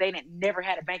I was dating never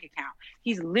had a bank account.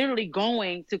 He's literally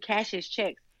going to cash his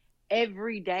checks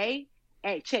every day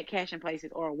at check cashing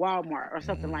places or Walmart or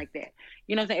something like that.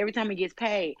 You know what I'm saying? Every time he gets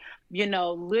paid,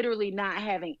 literally not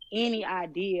having any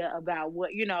idea about what,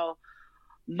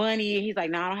 money. He's like,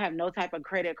 no, I don't have no type of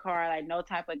credit card, like no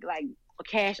type of, like,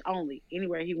 cash only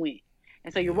anywhere he went.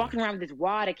 And so you're walking around with this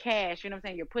wad of cash, you know what I'm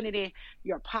saying? You're putting it in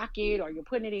your pocket or you're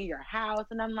putting it in your house.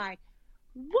 And I'm like,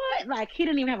 what? Like, he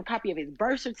didn't even have a copy of his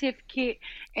birth certificate.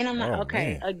 And I'm like,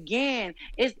 okay, man. Again,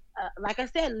 it's like I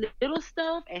said, little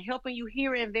stuff and helping you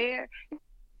here and there.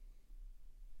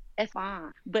 That's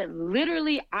fine. But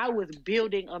literally, I was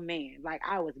building a man. Like,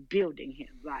 I was building him.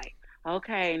 Like,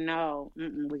 okay, no,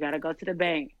 we got to go to the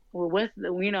bank. Well, what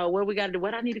we got to do?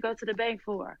 What I need to go to the bank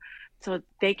for? So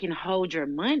they can hold your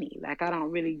money. Like, I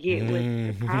don't really get what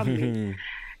the problem is.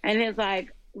 And it's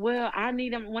like, well, I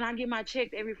need them when I get my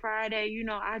checks every Friday.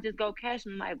 I just go cash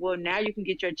them. Like, well, now you can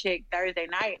get your check Thursday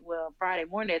night. Well, Friday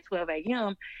morning at 12 a.m.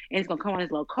 and it's gonna come on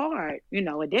his little card,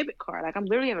 a debit card. Like, I'm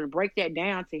literally having to break that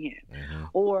down to him,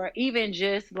 or even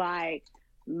just like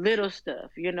little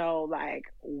stuff. Like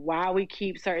why we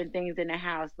keep certain things in the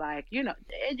house. Like,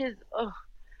 it just.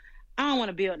 I don't want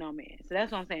to build no man. So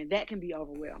that's what I'm saying. That can be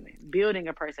overwhelming. Building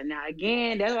a person. Now,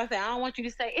 again, that's why I say I don't want you to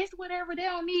say it's whatever. They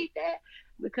don't need that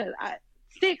because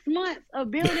 6 months of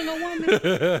building a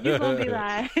woman, you're gonna be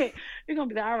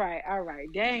like, all right,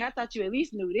 dang, I thought you at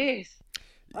least knew this.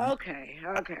 Okay.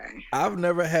 I've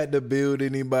never had to build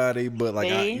anybody, but like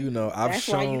I've that's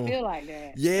shown. Why you feel like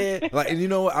that. Yeah, like,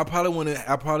 and I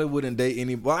probably wouldn't date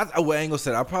any. Well, I ain't gonna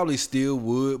say that. I probably still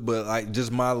would, but like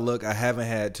just my luck, I haven't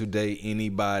had to date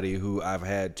anybody who I've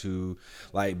had to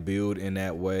like build in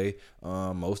that way.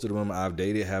 Most of the women I've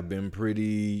dated have been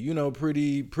pretty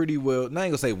well. Not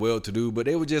gonna say well to do, but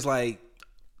they were just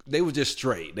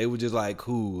straight. They were just like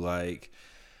cool, like.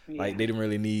 Like, Yeah. they didn't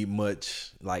really need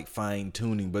much like fine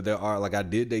tuning. But there are, like, I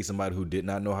did date somebody who did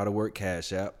not know how to work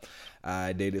Cash App.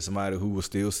 I dated somebody who was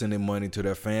still sending money to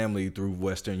their family through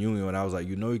Western Union, and I was like,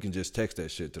 you can just text that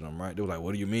shit to them, right? They were like,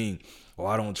 what do you mean? Oh,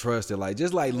 I don't trust it. Like,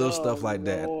 just like little Oh stuff like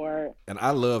that. Lord. And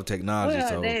I love technology, Well,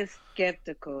 so they're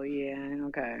skeptical. Yeah.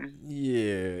 Okay.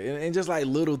 yeah, and just like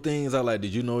little things. I like,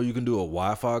 did you know you can do a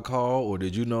Wi-Fi call, or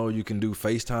did you know you can do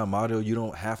FaceTime audio? You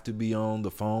don't have to be on the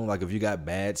phone. Like, if you got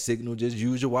bad signal, just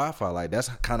use your Wi-Fi. Like, that's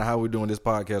kind of how we're doing this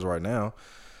podcast right now.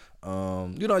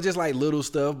 Just like little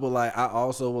stuff, but like I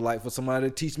also would like for somebody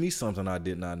to teach me something I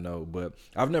did not know. But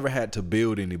I've never had to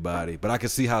build anybody, but I can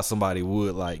see how somebody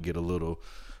would like get a little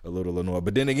annoyed.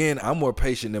 But then again, I'm more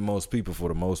patient than most people for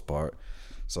the most part,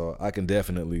 so I can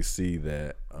definitely see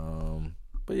that.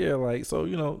 But yeah, like, so,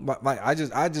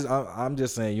 I'm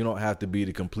just saying, you don't have to be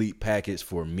the complete package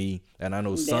for me. And I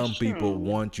know some That's people true.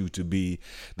 want you to be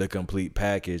the complete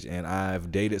package. And I've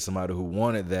dated somebody who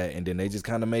wanted that, and then they just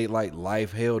kind of made like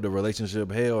life hell, the relationship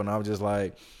hell. And I was just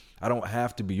like, I don't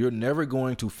have to be. You're never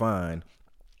going to find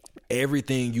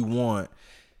everything you want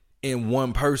in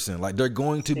one person. Like, they're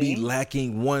going to be See?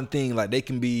 lacking one thing. Like, they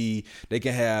can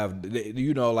have, like,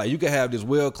 you can have this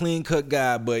well clean cut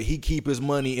guy, but he keep his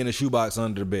money in a shoebox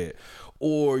under the bed.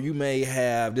 Or you may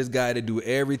have this guy to do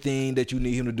everything that you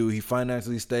need him to do. He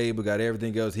financially stable, got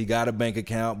everything else. He got a bank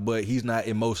account, but he's not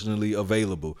emotionally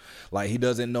available. Like, he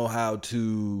doesn't know how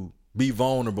to be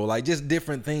vulnerable. Like, just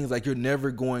different things like you're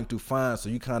never going to find. So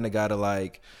you kind of got to,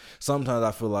 like, sometimes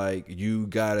I feel like you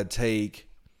got to take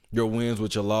your wins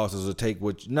with your losses, or take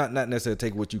what, not necessarily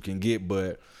take what you can get,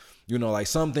 but like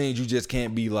some things you just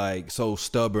can't be like so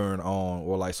stubborn on,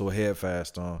 or like so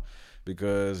headfast on,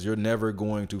 because you're never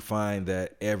going to find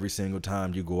that every single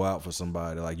time you go out for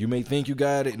somebody. Like, you may think you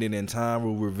got it, and then in time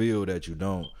will reveal that you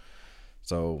don't.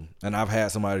 So, and I've had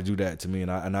somebody do that to me, and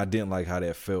I didn't like how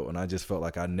that felt, and I just felt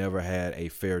like I never had a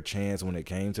fair chance when it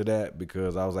came to that,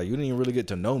 because I was like, you didn't even really get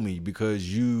to know me,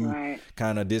 because you Right.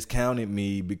 kind of discounted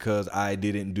me because I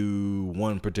didn't do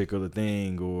one particular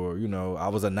thing, or I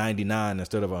was a 99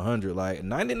 instead of 100. Like,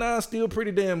 99 is still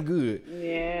pretty damn good,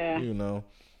 Yeah.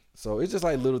 So it's just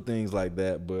like little things like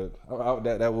that. But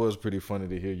that was pretty funny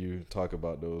to hear you talk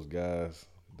about those guys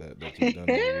that you've done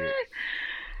that with.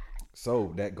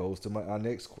 So that goes to our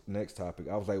next topic.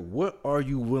 I was like, what are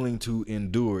you willing to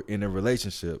endure in a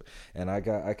relationship? And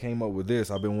I came up with this.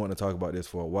 I've been wanting to talk about this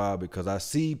for a while, because I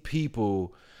see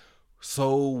people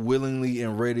so willingly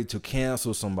and ready to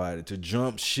cancel somebody, to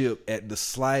jump ship at the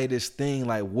slightest thing.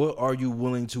 Like, what are you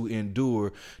willing to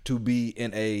endure to be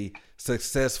in a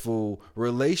successful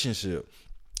relationship?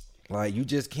 Like, you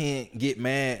just can't get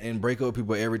mad and break up with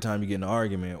people every time you get in an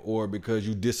argument, or because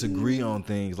you disagree on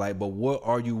things. Like, but what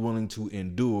are you willing to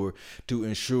endure to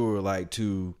ensure, like,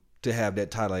 to have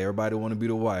that title? Like, everybody want to be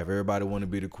the wife, everybody want to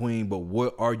be the queen, but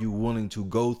what are you willing to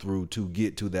go through to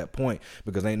get to that point?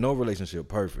 Because ain't no relationship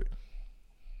perfect.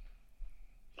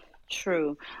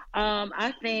 True.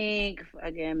 I think,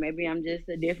 again, maybe I'm just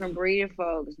a different breed of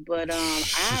folks, but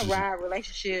I ride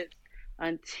relationships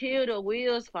until the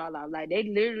wheels fall off. Like, they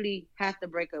literally have to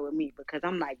break up with me, because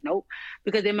I'm like, nope.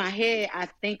 Because in my head, I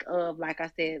think of, like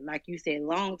I said, like you said,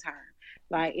 long term.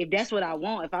 Like, if that's what I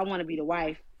want, if I want to be the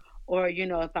wife, or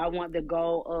if I want the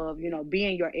goal of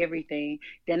being your everything,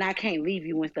 then I can't leave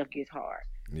you when stuff gets hard.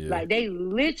 Yeah. Like, they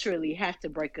literally have to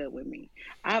break up with me.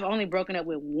 I've only broken up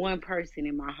with one person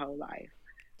in my whole life,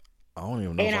 I don't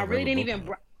even know and if I I've really ever didn't broken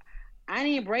even. up. I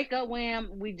didn't break up with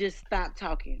him. We just stopped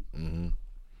talking Mm-hmm.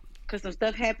 because some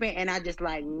stuff happened, and I just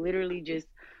like literally just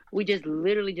we just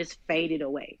literally just faded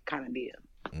away, kind of deal.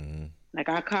 Mm-hmm. Like,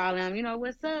 I call him,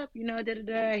 what's up, da da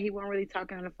da. He wasn't really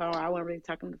talking on the phone. I wasn't really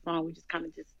talking on the phone. We just kind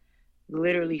of just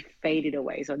literally faded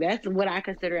away. So that's what I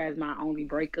consider as my only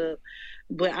breakup.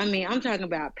 But I mean, I'm talking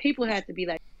about people have to be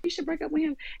like, you should break up with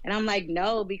him. And I'm like,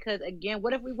 no, because again,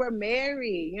 what if we were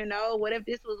married? What if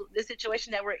this was the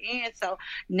situation that we're in? So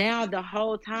now the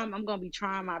whole time I'm going to be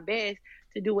trying my best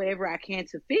to do whatever I can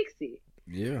to fix it.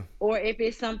 Yeah. Or if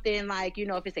it's something like,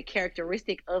 if it's a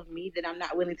characteristic of me that I'm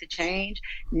not willing to change,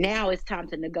 now it's time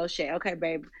to negotiate. Okay,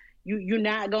 babe, you're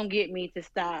not going to get me to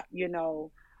stop,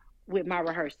 with my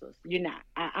rehearsals. You're not.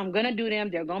 I'm going to do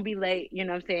them. They're going to be late, you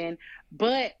know what I'm saying?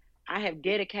 But I have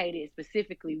dedicated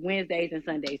specifically Wednesdays and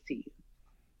Sundays to you.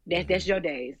 That's your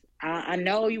days. I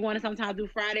know you want to sometimes do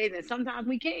Fridays, and sometimes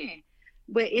we can.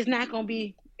 But it's not going to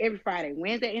be every Friday.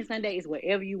 Wednesday and Sunday is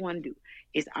whatever you want to do.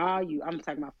 It's all you. I'm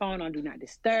talking about phone on Do Not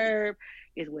Disturb.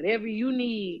 It's whatever you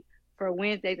need for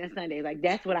Wednesdays and Sundays. Like,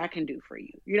 that's what I can do for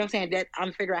you. You know what I'm saying? That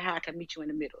I'm figuring out how I can meet you in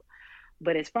the middle.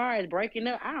 But as far as breaking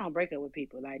up, I don't break up with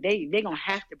people. Like they gonna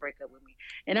have to break up with me.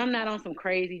 And I'm not on some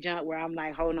crazy jump where I'm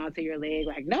like holding on to your leg,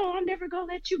 like, no, I'm never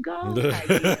gonna let you go type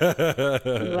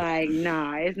deal. Like,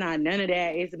 nah, it's not none of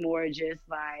that. It's more just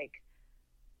like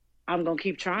I'm gonna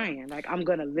keep trying. Like I'm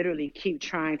gonna literally keep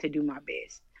trying to do my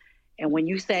best. And when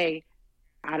you say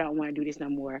I don't want to do this no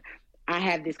more, I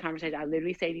have this conversation. I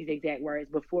literally say these exact words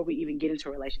before we even get into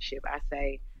a relationship. I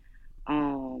say,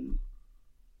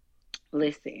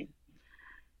 listen,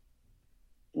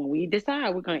 when we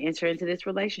decide we're going to enter into this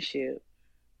relationship,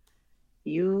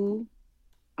 you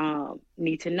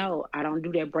need to know I don't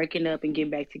do that breaking up and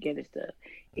getting back together stuff.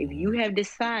 If you have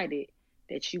decided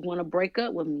that you want to break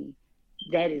up with me,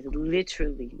 that is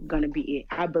literally going to be it.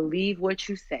 I believe what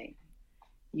you say.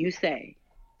 You say,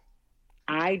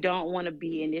 I don't want to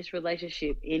be in this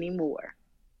relationship anymore.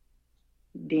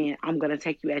 Then I'm going to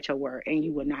take you at your word and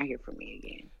you will not hear from me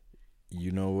again.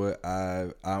 You know what?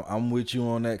 I'm with you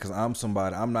on that because I'm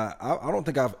somebody. I don't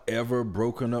think I've ever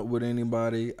broken up with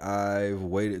anybody. I've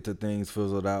waited till things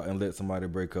fizzled out and let somebody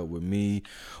break up with me,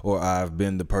 or I've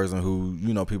been the person who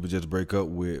people just break up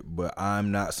with. But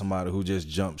I'm not somebody who just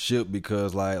jumps ship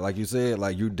because like you said,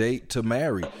 like you date to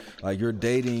marry, like you're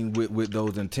dating with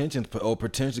those intentions or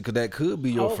potentially because that could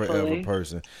be your forever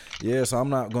person. Yeah, so I'm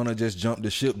not gonna just jump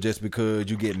the ship just because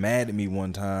you get mad at me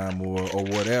one time or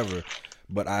whatever.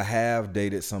 But I have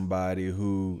dated somebody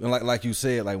who, and like you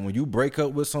said, like when you break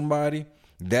up with somebody,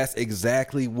 that's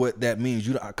exactly what that means.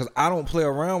 Because I don't play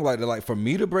around like that. Like for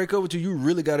me to break up with you, you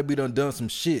really got to be done some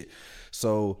shit.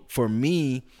 So for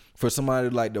me, for somebody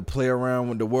like to play around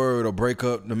with the word or break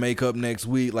up to make up next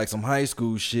week, like some high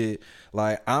school shit,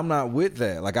 like I'm not with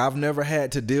that. Like I've never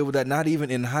had to deal with that, not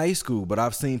even in high school, but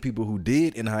I've seen people who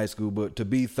did in high school. But to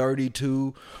be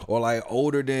 32 or like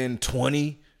older than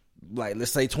 20, like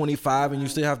let's say 25, and you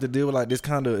still have to deal with like this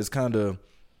it's kind of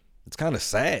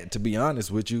sad, to be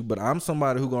honest with you. But I'm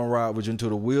somebody who gonna ride with you until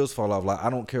the wheels fall off. Like I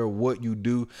don't care what you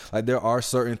do. Like there are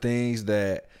certain things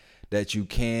that you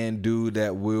can do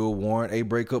that will warrant a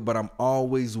breakup, but I'm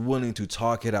always willing to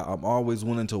talk it out. I'm always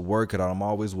willing to work it out. I'm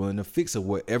always willing to fix it.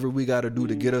 Whatever we got to do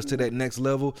to get us to that next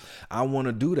level, I want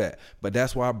to do that. But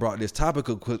that's why I brought this topic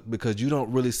up, because you don't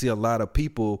really see a lot of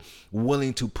people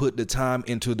willing to put the time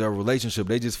into their relationship.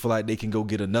 They just feel like they can go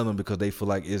get another one because they feel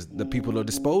like the people are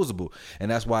disposable. And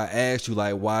that's why I asked you,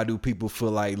 like, why do people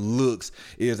feel like looks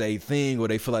is a thing, or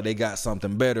they feel like they got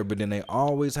something better, but then they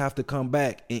always have to come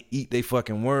back and eat their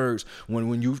fucking words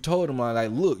when you've told them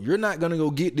like, look, you're not gonna go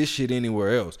get this shit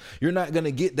anywhere else. You're not gonna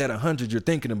get that 100 you're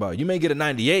thinking about. You may get a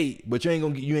 98, but you're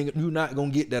not gonna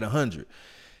get that 100.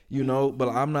 But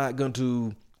I'm not going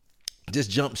to just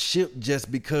jump ship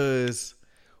just because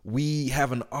we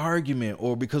have an argument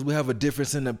or because we have a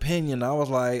difference in opinion. I was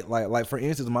like for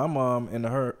instance, my mom and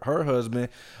her husband,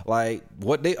 like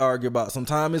what they argue about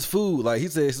sometimes is food. Like he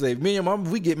says, me and mom,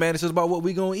 we get mad, it's just about what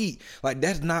we gonna eat. Like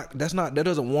that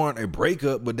doesn't warrant a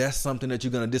breakup, but that's something that you're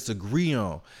gonna disagree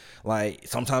on. Like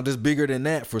sometimes it's bigger than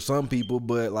that for some people,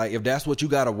 but like if that's what you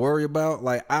got to worry about,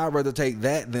 like I'd rather take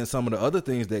that than some of the other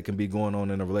things that can be going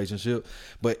on in a relationship.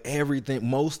 But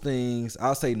most things,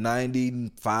 I'll say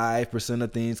 95%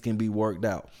 of things can be worked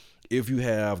out if you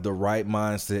have the right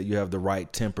mindset, you have the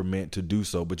right temperament to do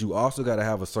so. But you also got to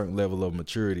have a certain level of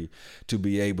maturity to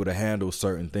be able to handle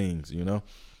certain things,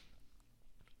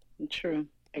 True.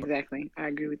 Exactly. I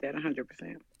agree with that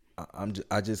 100%.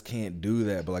 I just can't do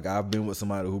that. But like I've been with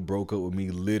somebody who broke up with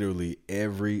me literally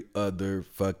every other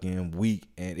fucking week,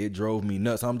 and it drove me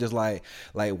nuts. I'm just like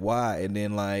why? And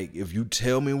then like if you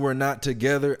tell me we're not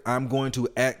together, I'm going to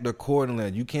act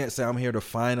accordingly. You can't say I'm here to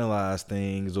finalize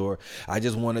things, or I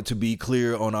just wanted to be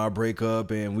clear on our breakup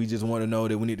and we just want to know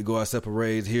that we need to go our separate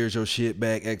ways. Here's your shit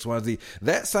back, XYZ.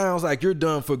 That sounds like you're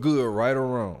done for good, right or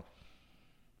wrong.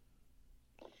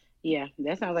 Yeah,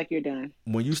 that sounds like you're done.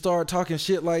 When you start talking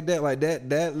shit like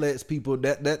that lets people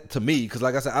that to me, because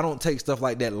like I said, I don't take stuff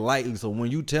like that lightly. So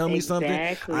when you tell me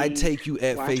something, I take you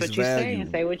at face value. Watch what you say and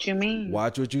say what you mean.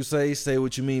 Watch what you say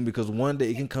what you mean, because one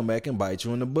day it can come back and bite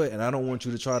you in the butt, and I don't want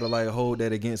you to try to like hold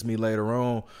that against me later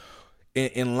on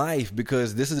in life,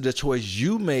 because this is the choice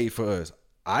you made for us.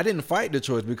 I didn't fight the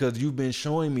choice because you've been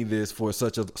showing me this for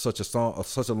such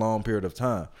a long period of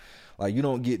time. Like you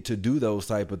don't get to do those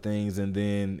type of things and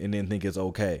then think it's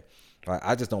okay. Like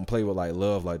I just don't play with like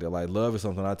love like that. Like love is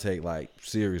something I take like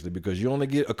seriously, because you only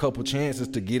get a couple chances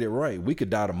to get it right. We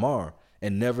could die tomorrow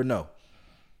and never know.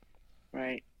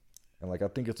 Right. And like I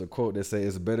think it's a quote that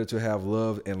says it's better to have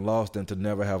loved and lost than to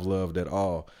never have loved at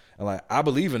all. And like I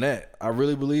believe in that. I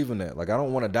really believe in that. Like I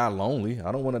don't want to die lonely.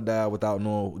 I don't want to die without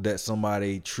knowing that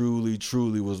somebody truly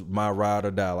was my ride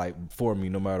or die, like for me,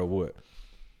 no matter what.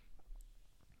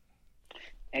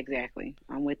 Exactly.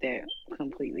 I'm with that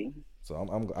completely. So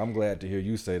I'm glad to hear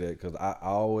you say that, because I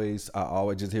always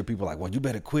just hear people like, well, you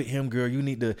better quit him, girl. You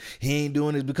need to. He ain't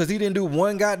doing this because he didn't do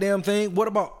one goddamn thing. What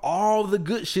about all the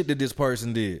good shit that this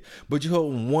person did? But you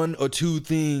hold one or two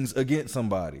things against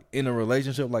somebody in a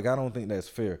relationship. Like, I don't think that's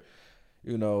fair.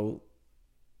 You know,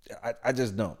 I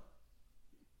just don't.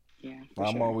 Yeah,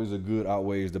 I'm sure. always a good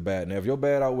outweighs the bad. Now, if your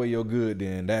bad outweigh your good,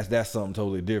 then that's something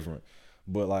totally different.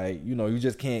 But like, you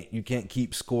just can't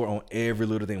keep score on every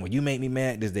little thing. Well, you made me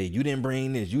mad this day. You didn't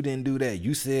bring this. You didn't do that.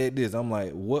 You said this. I'm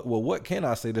like, what? Well, what can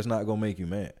I say that's not gonna make you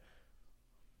mad?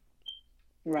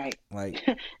 Right. Like,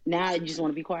 Now you just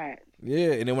want to be quiet.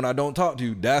 yeah. And then when I don't talk to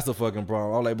you, that's a fucking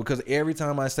problem. I'm like, because every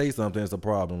time I say something, it's a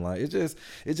problem. Like, it's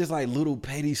just like little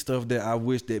petty stuff that I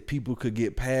wish that people could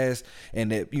get past,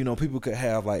 and that people could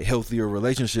have like healthier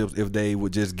relationships if they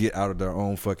would just get out of their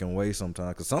own fucking way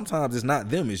sometimes. Because sometimes it's not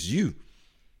them, it's you.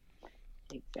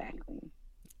 Exactly.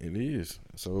 It is.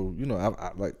 So,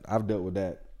 I've dealt with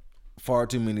that far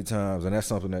too many times, and that's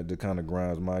something that kind of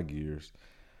grinds my gears.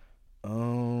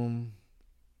 Do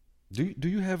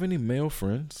you have any male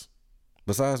friends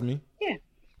besides me? Yeah.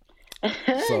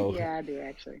 So Yeah, I do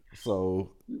actually.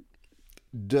 so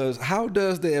how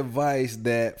does the advice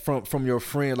that from your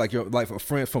friend, like a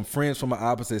friend from friends from the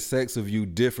opposite sex of you,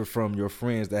 differ from your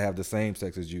friends that have the same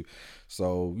sex as you?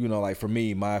 So, like for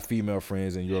me, my female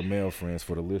friends and your male friends,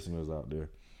 for the listeners out there.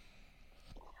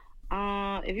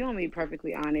 If you want me to be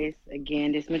perfectly honest,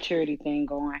 again, this maturity thing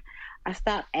going, I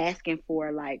stopped asking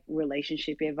for like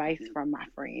relationship advice from my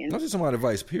friends. Not just some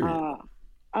advice, period.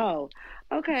 Oh,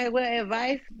 okay. Well,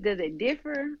 advice, does it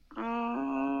differ?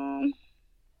 I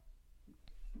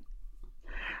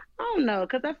don't know,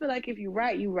 because I feel like if you're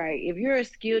right, you're right. If you're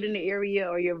skilled in the area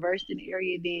or you're versed in the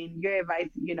area, then your advice,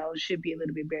 should be a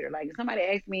little bit better. Like if somebody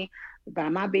asks me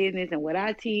about my business and what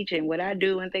I teach and what I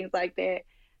do and things like that,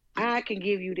 I can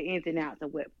give you the ins and outs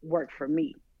of what worked for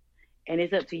me, and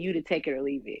it's up to you to take it or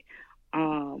leave it.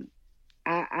 Um,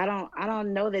 I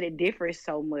don't know that it differs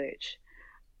so much,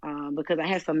 because I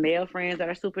have some male friends that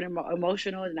are super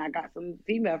emotional, and I got some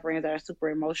female friends that are super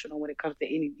emotional when it comes to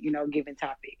any given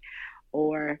topic.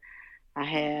 Or I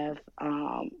have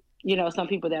some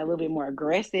people that are a little bit more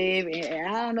aggressive, and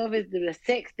I don't know if it's the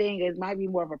sex thing. It might be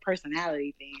more of a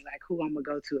personality thing, like who I'm gonna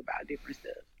go to about different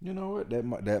stuff. You know what?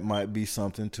 That might be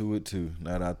something to it too.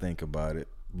 Now that I think about it,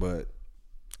 but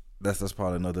that's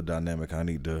probably another dynamic I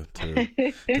need to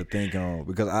think on,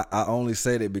 because I only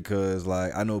say that because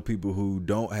like I know people who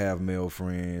don't have male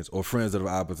friends or friends of the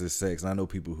opposite sex, and I know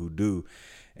people who do.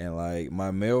 And like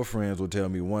my male friends will tell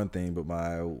me one thing, but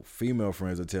my female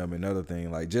friends will tell me another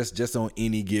thing. Like just on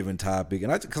any given topic,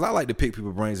 and because I like to pick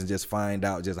people's brains and just find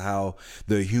out just how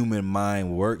the human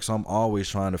mind works. So I'm always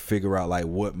trying to figure out like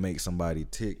what makes somebody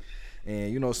tick.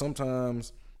 And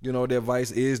sometimes the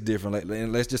advice is different. Like,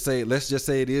 and let's just say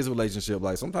it is a relationship.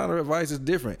 Like sometimes the advice is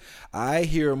different. I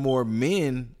hear more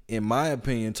men, in my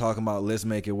opinion, talking about let's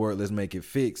make it work, let's make it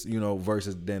fix,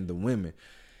 versus than the women.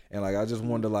 And like I just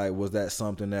wonder, like, was that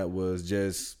something that was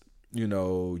just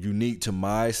unique to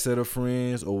my set of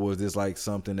friends, or was this like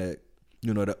something that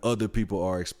that other people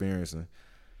are experiencing?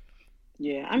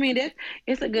 Yeah, I mean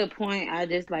it's a good point. I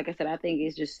just like I said, I think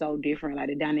it's just so different. Like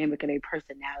the dynamic of their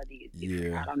personality is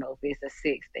different. Yeah, I don't know if it's a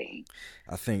sex thing.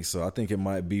 I think so. I think it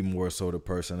might be more so the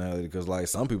personality, because like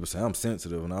some people say I'm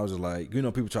sensitive, and I was just like,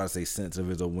 people try to say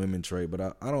sensitive is a women trait, but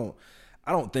I don't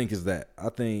think it's that. I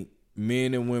think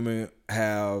men and women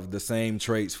have the same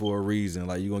traits for a reason.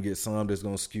 Like you're gonna get some that's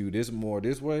gonna skew this more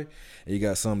this way, and you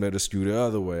got some that'll skew the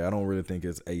other way. I don't really think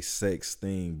it's a sex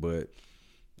thing, but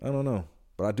I don't know.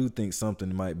 But I do think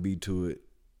something might be to it.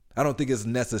 I don't think it's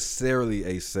necessarily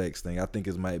a sex thing. I think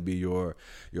it might be your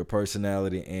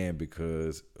personality, and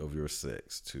because of your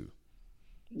sex too.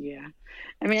 Yeah,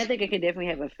 I mean I think it could definitely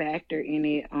have a factor in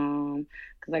it.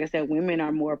 Because like I said, women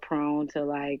are more prone to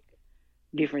like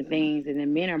different things, and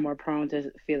then men are more prone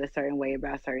to feel a certain way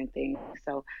about certain things.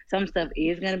 So some stuff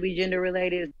is going to be gender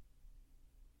related.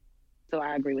 So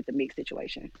I agree with the mixed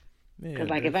situation. Yeah, Because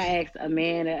like if definitely. I ask a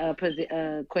man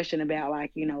a question about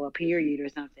like a period or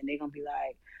something, they're gonna be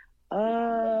like,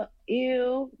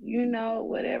 ew,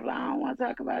 whatever. I don't want to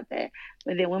talk about that.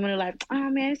 But then women are like, oh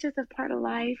man, it's just a part of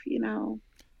life. And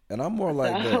I'm more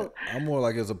like that. So I'm more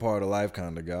like it's a part of life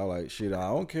kind of guy. Like shit, I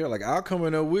don't care. Like I'll come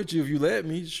in there with you if you let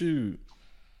me. Shoot.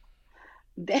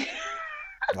 that,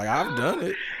 Like I've done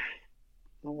it.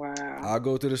 wow. I'll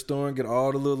go to the store and get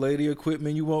all the little lady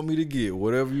equipment you want me to get.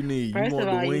 Whatever you need. You First of want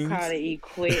the all, you call wings? it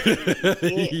equipment.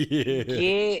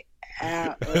 Get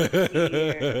out of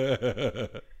here.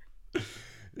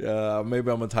 Yeah,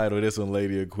 maybe I'm gonna title this one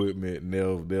 "Lady Equipment,"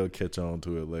 and they'll catch on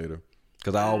to it later.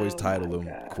 Because I always Oh title my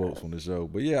them quotes God. from the show.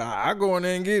 But yeah, I go in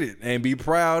there and get it and be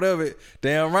proud of it.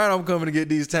 Damn right I'm coming to get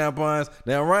these tampons.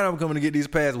 Damn right I'm coming to get these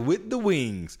pads with the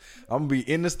wings. I'm going to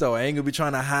be in the store. I ain't going to be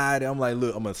trying to hide it. I'm like,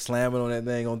 look, I'm going to slam it on that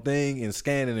thing and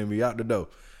scan it and be out the door.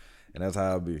 And that's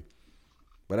how I be.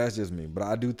 But that's just me. But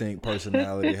I do think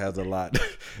personality has a lot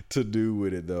to do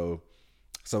with it, though.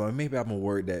 So maybe I'm gonna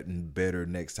work that better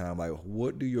next time. Like,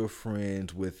 what do your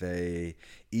friends with a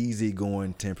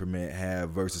easygoing temperament have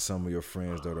versus some of your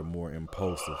friends that are more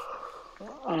impulsive?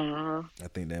 Uh, I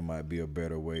think that might be a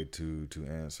better way to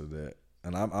answer that.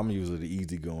 And I'm usually the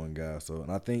easygoing guy. So,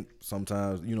 and I think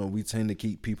sometimes, we tend to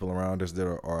keep people around us that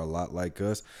are a lot like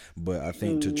us. But I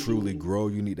think to truly grow,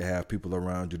 you need to have people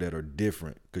around you that are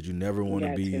different. Because you never want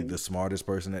to be the smartest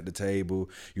person at the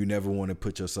table. You never want to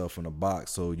put yourself in a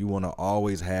box. So you want to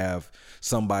always have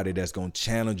somebody that's going to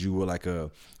challenge you with like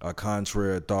a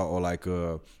contrary thought or like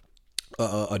a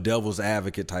devil's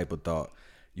advocate type of thought.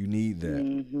 You need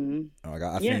that. Like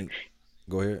I think.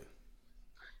 Go ahead.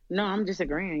 no, I'm just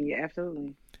agreeing. Yeah,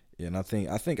 absolutely. Yeah, and I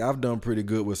think I've done pretty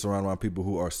good with surrounding my people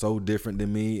who are so different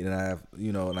than me, and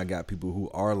I got people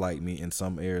who are like me in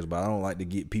some areas, but I don't like to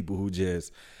get people who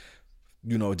just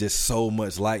so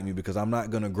much like me, because I'm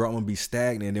not gonna grow. I'm gonna be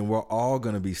stagnant, and we're all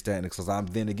gonna be stagnant because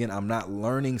I'm not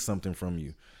learning something from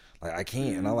you. Like I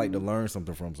can't, and I like to learn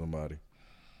something from somebody.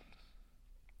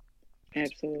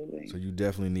 Absolutely. So you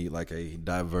definitely need like a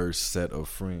diverse set of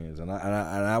friends, and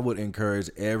I would encourage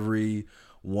every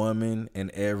woman and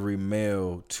every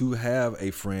male to have a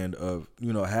friend of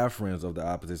have friends of the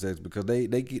opposite sex, because they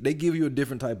give you a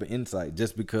different type of insight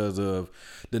just because of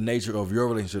the nature of your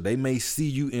relationship. They may see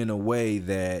you in a way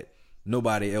that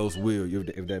nobody else will,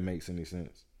 if that makes any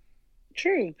sense.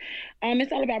 True.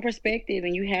 It's all about perspective,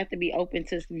 and you have to be open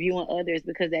to viewing others,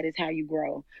 because that is how you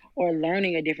grow, or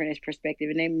learning a different perspective.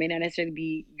 And they may not necessarily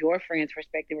be your friend's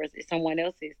perspective or someone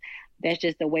else's. That's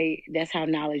just the way. That's how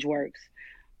knowledge works.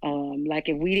 Like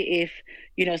if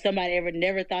somebody ever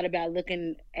never thought about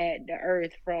looking at the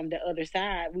Earth from the other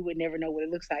side, we would never know what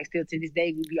it looks like. Still to this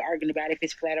day, we'd be arguing about if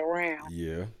it's flat or round.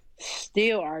 Yeah.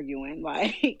 Still arguing,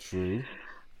 like. True.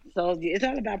 So it's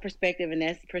all about perspective, and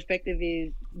that perspective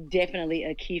is definitely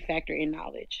a key factor in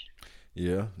knowledge.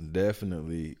 Yeah,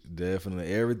 definitely.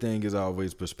 Everything is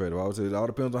always perspective. I would say it all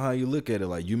depends on how you look at it.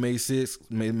 Like you may see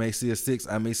a 6,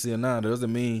 I may see a 9. That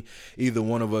doesn't mean either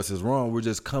one of us is wrong. We're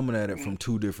just coming at it from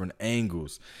two different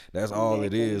angles. That's all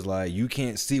it is. Like you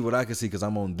can't see what I can see because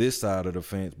I'm on this side of the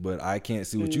fence, but I can't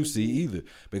see what you see either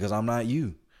because I'm not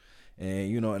you.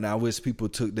 And and I wish people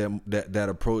took that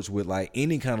approach with like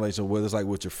any kind of relationship, whether it's like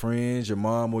with your friends, your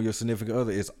mom, or your significant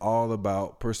other. It's all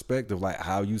about perspective, like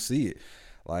how you see it.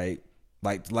 Like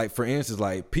for instance,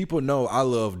 like people know I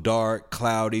love dark,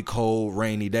 cloudy, cold,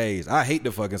 rainy days. I hate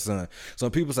the fucking sun.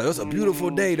 Some people say it's a beautiful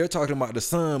day. They're talking about the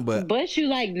sun, but you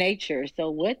like nature.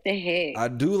 So what the heck? I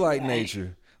do like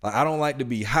nature. Like I don't like to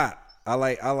be hot. I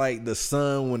like the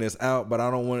sun when it's out, but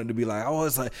I don't want it to be like, oh,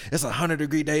 it's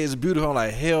 100-degree day, it's beautiful. I'm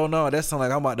like, hell no, that sounds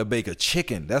like I'm about to bake a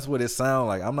chicken. That's what it sounds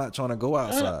like. I'm not trying to go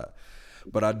outside.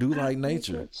 But I do like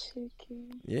nature.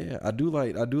 Yeah, I do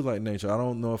like nature. I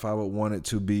don't know if I would want it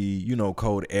to be,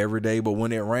 cold every day, but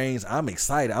when it rains, I'm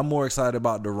excited. I'm more excited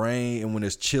about the rain and when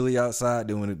it's chilly outside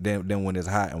than when it's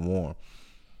hot and warm.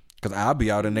 Cause I'll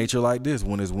be out in nature like this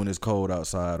when it's cold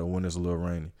outside or when it's a little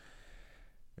rainy.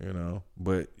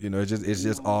 But it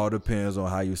just all depends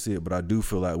on how you see it. But I do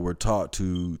feel like we're taught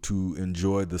to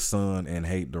enjoy the sun and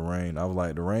hate the rain. I was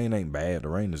like, the rain ain't bad. The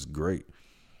rain is great.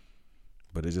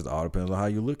 But it just all depends on how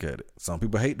you look at it. Some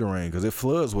people hate the rain because it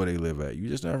floods where they live at. You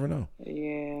just never know.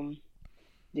 Yeah,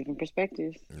 different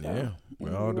perspectives. Yeah,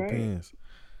 it all depends.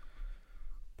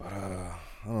 But I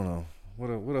don't know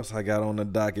what else I got on the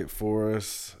docket for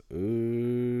us.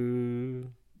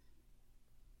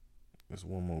 There's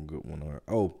one more good one.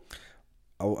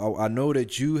 I know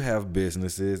that you have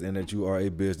businesses and that you are a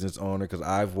business owner because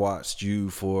I've watched you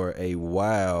for a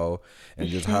while and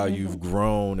just how you've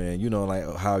grown and,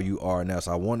 like how you are now.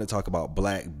 So I want to talk about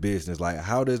Black business. Like,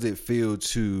 how does it feel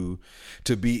to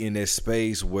be in this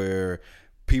space where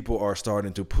people are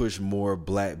starting to push more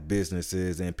Black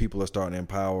businesses and people are starting to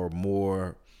empower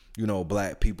more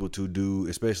Black people to do,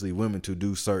 especially women, to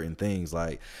do certain things?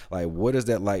 Like what is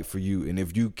that like for you? And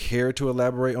if you care to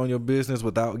elaborate on your business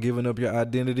without giving up your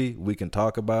identity, we can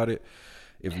talk about it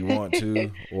if you want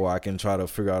to, or I can try to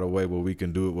figure out a way where we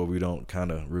can do it where we don't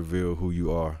kind of reveal who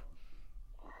you are.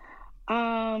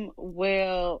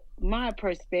 Well, my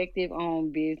perspective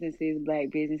on businesses,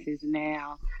 Black businesses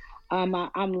now,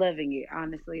 I'm loving it,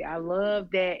 honestly. I love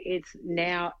that it's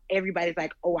now everybody's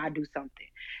like, oh, I do something.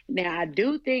 Now, I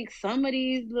do think some of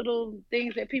these little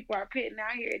things that people are putting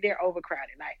out here, they're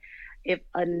overcrowded. Like, if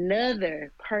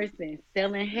another person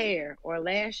selling hair or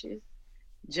lashes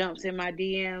jumps in my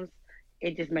DMs,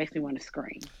 it just makes me want to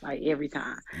scream like every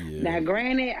time. Yeah. Now,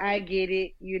 granted, I get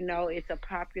it. You know, it's a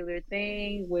popular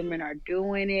thing. Women are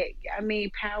doing it. I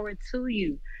mean, power to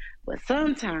you. But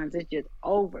sometimes it's just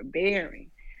overbearing.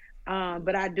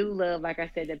 But I do love, like I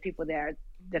said,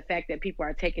 the fact that people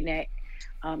are taking that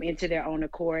into their own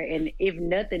accord. And if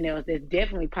nothing else, it's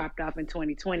definitely popped off in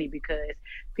 2020 because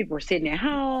people were sitting at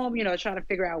home, you know, trying to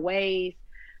figure out ways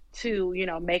to, you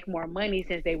know, make more money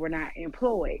since they were not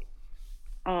employed.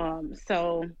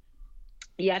 So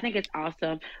yeah, I think it's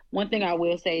awesome. One thing I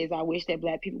will say is I wish that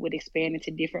Black people would expand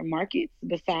into different markets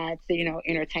besides, you know,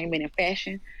 entertainment and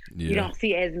fashion. You Yeah. don't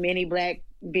see as many Black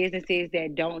businesses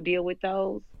that don't deal with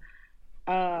those.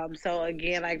 So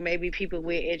again, like maybe people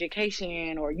with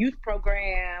education or youth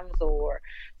programs or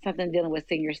something dealing with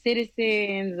senior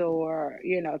citizens or,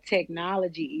 you know,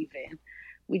 technology even.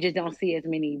 We just don't see as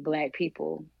many Black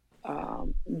people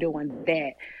doing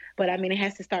that. But I mean, it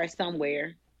has to start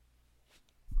somewhere.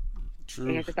 It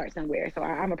True. has to start somewhere. So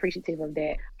I'm appreciative of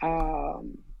that.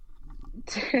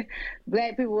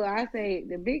 Black people, I say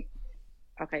the big,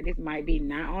 okay, this might be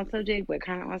not on subject, but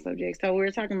kind of on subject. So we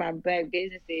were talking about Black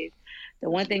businesses. The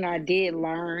one thing I did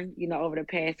learn, you know, over the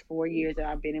past 4 years that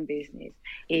I've been in business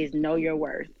is know your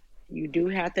worth. You do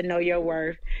have to know your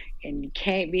worth, and you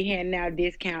can't be handing out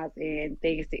discounts and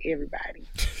things to everybody.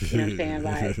 You know what I'm saying?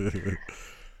 Like,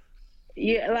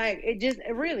 yeah, like it just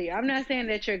really. I'm not saying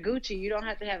that you're Gucci. You don't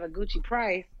have to have a Gucci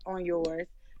price on yours,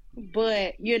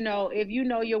 but you know, if you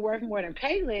know you're worth more than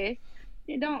Payless,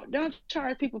 you don't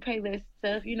charge people Payless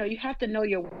stuff. You know, you have to know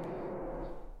your worth.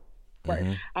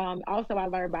 Hmm. Also, I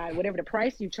learned by whatever the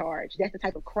price you charge, that's the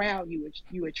type of crowd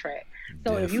you attract.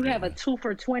 So if you have a Definitely. 2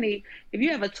 for 20, if you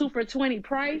have a 2 for 20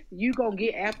 price, you gonna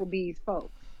get Applebee's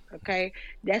folks. Okay,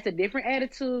 that's a different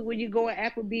attitude when you go at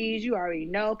Applebee's. You already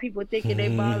know people thinking they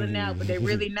balling out, but they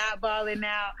really not balling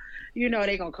out. You know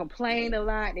they gonna complain a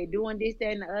lot. They doing this,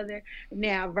 that, and the other.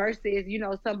 Now versus you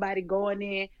know somebody going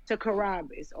in to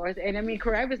Carrabba's and I mean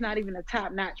Carrabba's not even a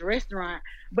top notch restaurant,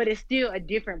 but it's still a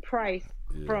different price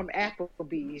Yeah. from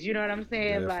Applebee's. You know what I'm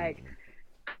saying? Like Definitely.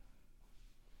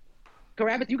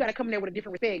 Carrabba's, you got to come in there with a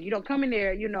different respect. You don't come in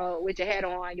there, you know, with your hat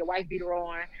on, your wife beater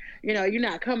on. You know, you're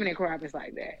not coming in Carrabba's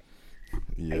like that.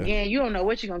 Yeah. Again, you don't know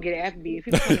what you're gonna get at Applebee's.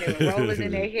 People coming there with rollers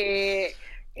in their head,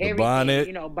 The everything. You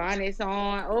bonnet. know, bonnets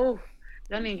on. Oh,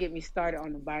 don't even get me started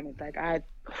on the bonnets. Like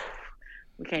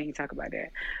we can't even talk about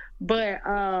that. But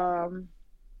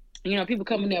you know, people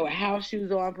coming there with house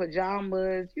shoes on,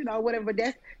 pajamas, you know, whatever.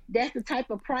 That's the type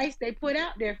of price they put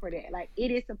out there for that. Like it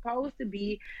is supposed to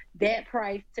be that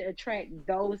price to attract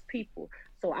those people.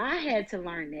 So I had to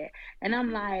learn that. And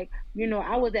I'm like, you know,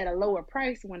 I was at a lower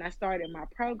price when I started my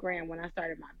program, when I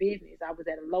started my business. I was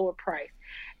at a lower price.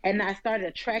 And I started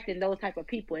attracting those type of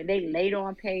people and they late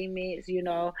on payments, you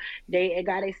know, they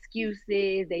got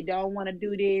excuses, they don't want to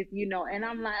do this, you know, and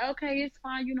I'm like, okay, it's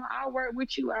fine, you know, I'll work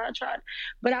with you, I'll try,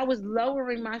 but I was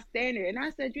lowering my standard. And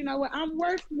I said, you know what? I'm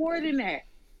worth more than that.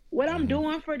 What I'm Hmm.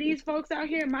 doing for these folks out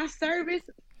here, my service,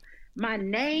 my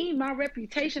name, my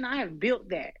reputation, I have built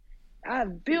that.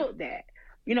 I've built that.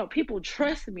 You know, people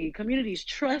trust me, communities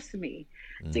trust me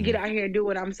to get Hmm. out here and do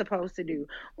what I'm supposed to do,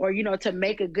 or, you know, to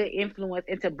make a good influence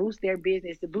and to boost their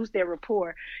business, to boost their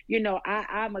rapport. You know,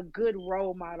 I'm a good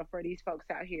role model for these folks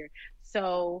out here.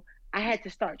 So I had to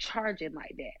start charging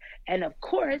like that. And of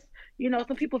course, you know,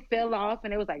 some people fell off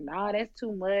and it was like, nah, that's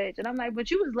too much. And I'm like, but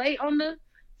you was late on the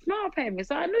small payments.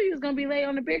 So I knew you was gonna be late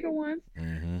on the bigger ones.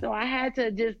 Hmm. So I had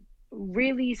to just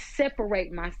really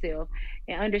separate myself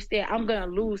and understand I'm gonna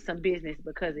lose some business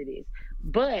because of this.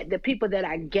 But the people that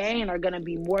I gain are gonna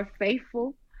be more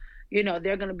faithful. You know,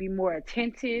 they're gonna be more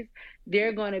attentive.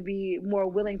 They're gonna be more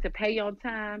willing to pay on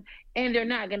time, and they're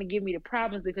not gonna give me the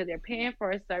problems because they're paying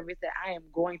for a service that I am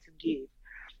going to give.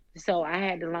 So I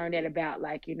had to learn that about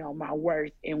like you know my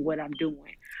worth and what I'm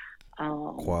doing.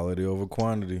 Um, Quality over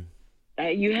quantity.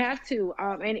 you have to,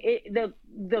 and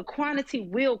the quantity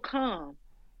will come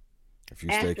If you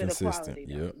stay after the consistent. quality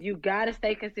though. Yep. You gotta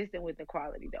stay consistent with the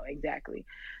quality though. Exactly.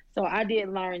 So I did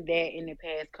learn that in the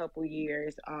past couple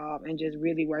years, and just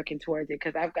really working towards it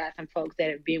because I've got some folks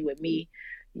that have been with me,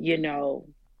 you know,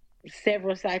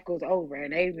 several cycles over,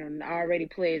 and they've already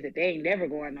pledged that they ain't never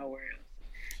going nowhere else.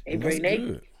 They And that's bring they,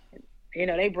 good. you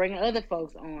know, they bring other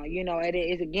folks on. You know, and it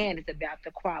is again, it's about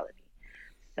the quality.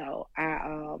 So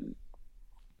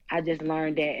I just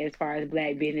learned that as far as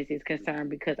Black business is concerned,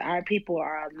 because our people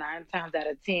are 9 times out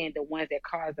of 10 the ones that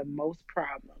cause the most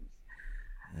problems.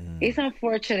 It's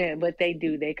unfortunate, but they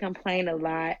do. They complain a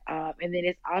lot, and then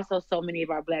it's also so many of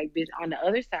our Black business on the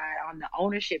other side, on the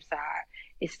ownership side.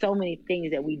 It's so many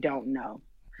things that we don't know.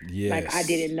 Like Yes. I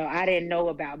didn't know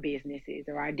about businesses,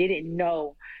 or I didn't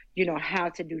know, how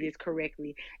to do this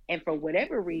correctly. And for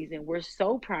whatever reason, we're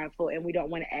so prideful and we don't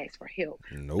want to ask for help.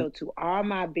 So Nope. to all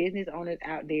my business owners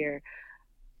out there,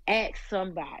 ask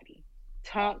somebody,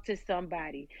 talk to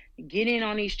somebody, get in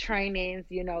on these trainings,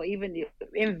 even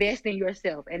invest in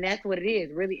yourself. And that's what it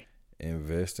is, really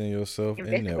Invest in yourself and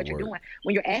invest in what you're network. doing.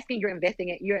 When you're asking, you're investing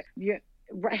in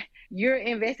right, you're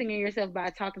investing in yourself by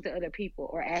talking to other people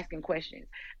or asking questions,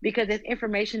 because it's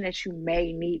information that you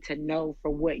may need to know for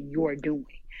what you're doing.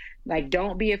 Like,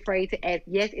 don't be afraid to ask.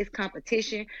 Yes, it's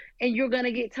competition, and you're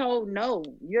gonna get told no.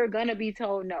 You're gonna be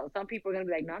told no. Some people are gonna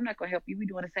be like, "No, I'm not gonna help you. We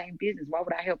doing the same business. Why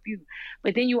would I help you?"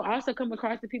 But then you also come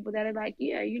across the people that are like,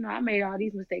 "Yeah, I made all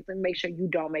these mistakes. Let me make sure you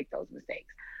don't make those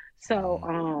mistakes."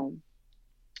 So,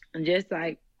 just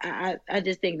like I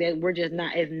just think that we're just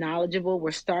not as knowledgeable.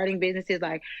 We're starting businesses,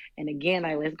 like, and again,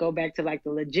 like, let's go back to like the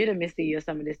legitimacy of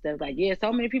some of this stuff. Like, yeah,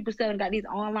 so many people still got these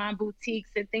online boutiques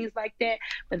and things like that,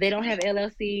 but they don't have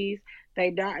LLCs.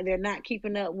 They're not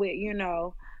keeping up with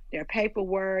their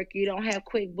paperwork. You don't have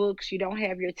QuickBooks. You don't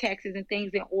have your taxes and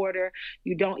things in order.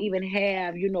 You don't even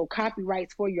have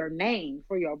copyrights for your name,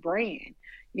 for your brand.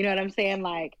 You know what I'm saying?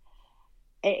 Like,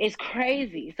 it's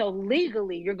crazy. So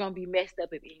legally, you're gonna be messed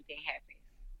up if anything happens.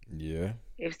 Yeah.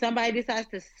 If somebody decides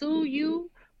to sue you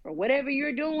for whatever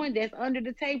you're doing that's under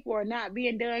the table or not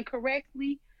being done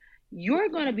correctly, you're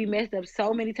gonna be messed up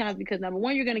so many times, because number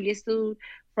one, you're gonna get sued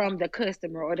from the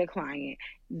customer or the client.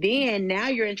 Then now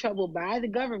you're in trouble by the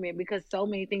government because so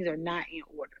many things are not in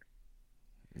order.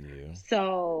 Yeah.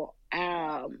 So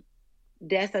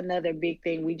that's another big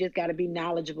thing. We just gotta be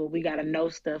knowledgeable. We gotta know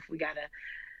stuff. We gotta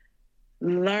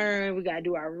learn, we got to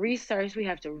do our research, we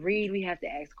have to read, we have to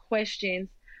ask questions,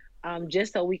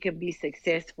 just so we can be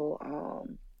successful,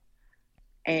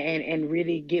 and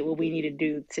really get what we need to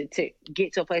do to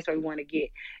get to a place where we want to get.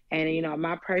 And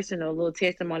my personal little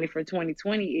testimony for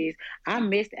 2020 is I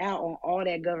missed out on all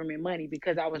that government money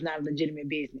because I was not a legitimate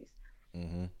business.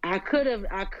 Mm-hmm. I could have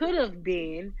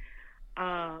been,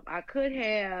 I could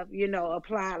have,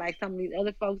 applied like some of these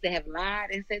other folks that have lied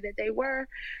and said that they were.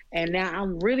 And now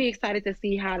I'm really excited to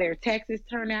see how their taxes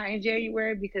turn out in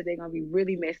January, because they're gonna be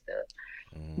really messed up.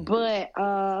 Mm-hmm. But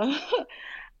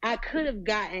I could have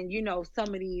gotten,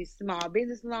 some of these small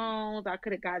business loans. I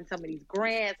could have gotten some of these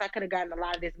grants. I could have gotten a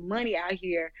lot of this money out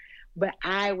here, but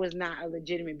I was not a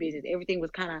legitimate business. Everything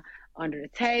was kind of under the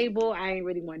table. I didn't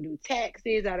really want to do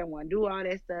taxes. I didn't want to do all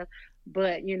that stuff.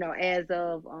 But as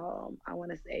of I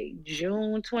want to say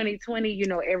June 2020,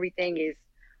 everything is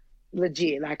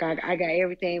legit. Like, I got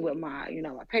everything with my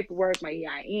my paperwork, my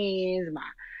EINs, my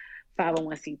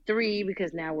 501c3,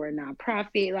 because now we're a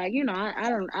nonprofit. Like,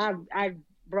 I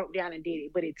broke down and did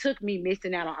it, but it took me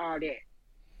missing out on all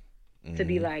that to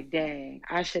be Mm-hmm. like, dang,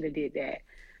 I should have did that.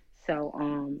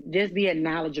 So just being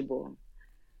knowledgeable.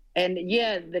 And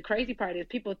yeah, the crazy part is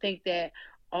people think that,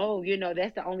 oh,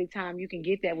 that's the only time you can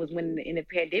get that was when in the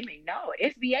pandemic. No,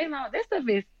 SBA loan, that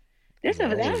It's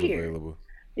stuff is out always here. available.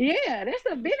 Yeah, that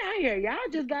stuff been out here. Y'all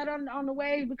just got on the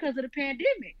wave because of the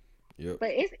pandemic, Yep.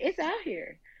 but it's out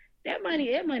here. That money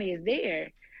is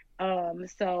there.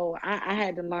 So I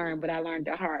had to learn, but I learned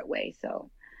the hard way.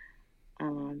 So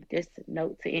just a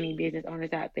note to any business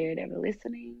owners out there that are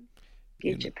listening: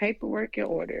 You get know. your paperwork in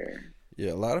order.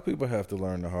 Yeah, a lot of people have to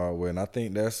learn the hard way, and I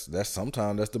think that's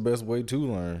sometimes that's the best way to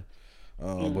learn.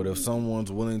 But if Mm-hmm.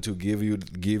 someone's willing to give you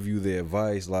the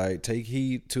advice, like, take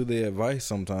heed to the advice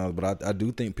sometimes. But I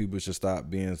do think people should stop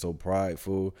being so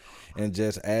prideful and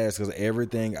just ask. Because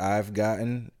everything I've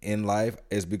gotten in life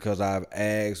is because I've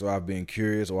asked, or I've been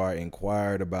curious, or I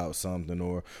inquired about something,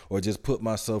 or just put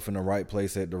myself in the right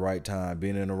place at the right time,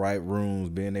 being in the right rooms,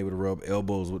 being able to rub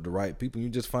elbows with the right people. You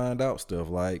just find out stuff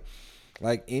like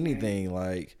Right. anything,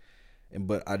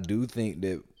 but I do think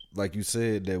that, like you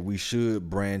said, that we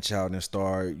should branch out and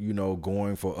start,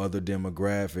 going for other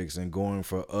demographics and going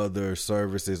for other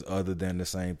services other than the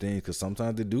same things, because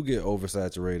sometimes they do get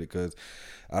oversaturated. Because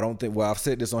I don't think, well, I've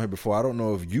said this on here before, I don't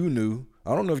know if you knew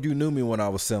me when I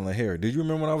was selling hair. Did you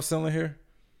remember when I was selling hair?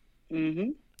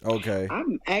 Mm-hmm. Okay. I've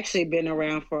actually been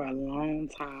around for a long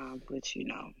time, but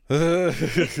oh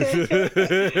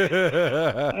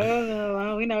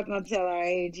no, we're not gonna tell our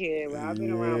age here, but I've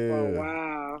been around for a Yeah.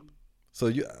 while.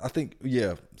 So I think,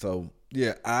 yeah. So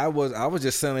Yeah, I was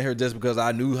just selling her just because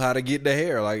I knew how to get the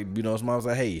hair. Like, you know, somebody was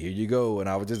like, "Hey, here you go," and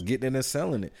I was just getting it and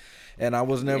selling it. And I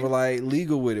was never like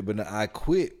legal with it, but I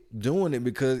quit doing it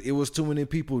because it was too many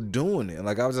people doing it.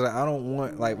 Like I was just like, I don't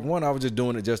want like one. I was just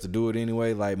doing it just to do it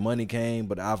anyway. Like money came,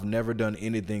 but I've never done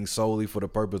anything solely for the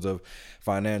purpose of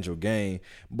financial gain.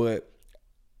 But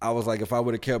I was like, if I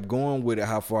would have kept going with it,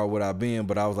 how far would I been?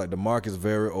 But I was like, the market's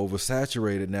very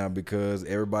oversaturated now because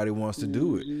everybody wants to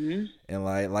do it. And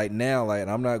like now, like,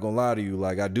 and I'm not gonna lie to you,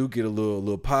 like I do get a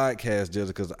little podcast just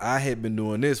because I had been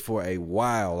doing this for a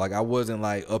while. Like I wasn't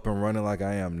like up and running like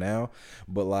I am now,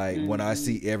 but like when I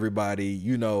see everybody,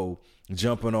 you know,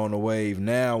 jumping on the wave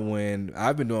now, when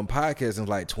I've been doing podcasts since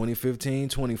like 2015,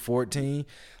 2014,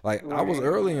 like I was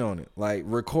early on it, like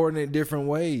recording it different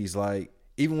ways, like.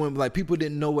 Even when like people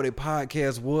didn't know what a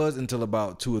podcast was until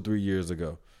about 2 or 3 years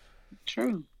ago.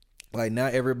 True. Like now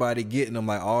everybody getting them,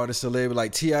 like all the celebrities.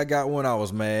 Like T.I. got one, I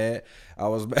was mad. I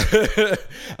was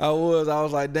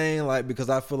like, dang, like because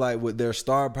I feel like with their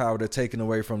star power, they're taking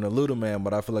away from the little man.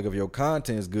 But I feel like if your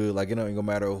content's good, like it ain't gonna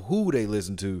matter who they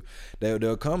listen to,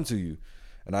 they'll come to you.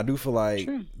 And I do feel like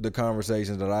the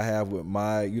conversations that I have with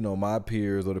my, you know, my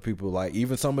peers or the people, like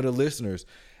even some of the listeners,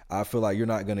 I feel like you're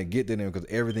not going to get to them because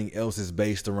everything else is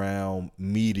based around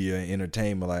media and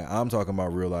entertainment. Like I'm talking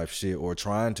about real life shit, or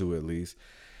trying to at least.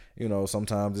 You know,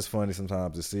 sometimes it's funny,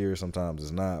 sometimes it's serious, sometimes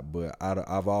it's not. But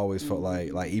I've always felt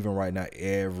like even right now,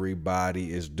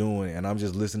 everybody is doing it. And I'm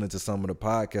just listening to some of the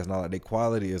podcasts now, like their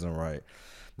quality isn't right.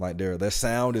 Like their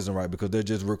sound isn't right because they're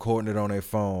just recording it on their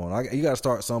phone. You got to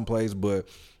start someplace, but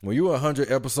when you're 100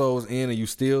 episodes in and you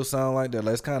still sound like that,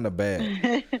 that's kind of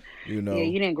bad. You know? Yeah,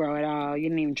 you didn't grow at all. You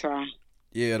didn't even try.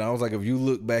 Yeah, and I was like, if you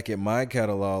look back at my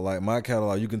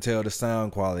catalog, you can tell the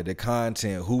sound quality, the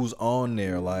content, who's on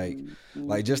there, like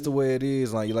just the way it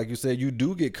is. Like you said, you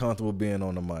do get comfortable being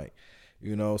on the mic.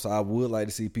 You know, so I would like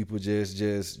to see people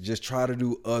just try to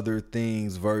do other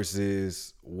things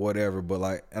versus whatever. But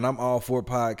like, and I'm all for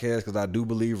podcasts because I do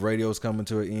believe radio's coming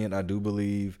to an end. I do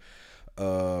believe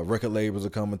record labels are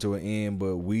coming to an end.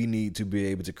 But we need to be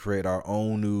able to create our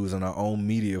own news and our own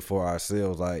media for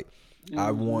ourselves. Like, I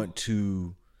want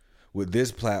to, with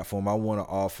this platform, I want to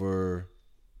offer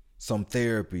some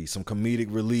therapy, some comedic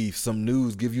relief, some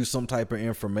news, give you some type of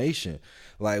information.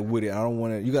 Like with it, I don't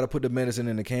want to, you got to put the medicine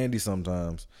in the candy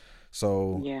sometimes.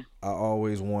 So yeah. I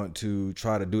always want to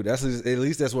try to do that's at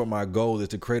least that's what my goal is,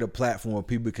 to create a platform where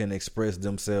people can express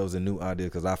themselves and new ideas.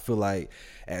 Because I feel like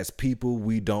as people,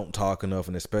 we don't talk enough,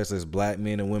 and especially as black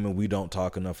men and women, we don't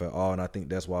talk enough at all. And I think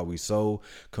that's why we so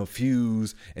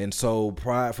confused and so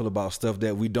prideful about stuff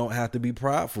that we don't have to be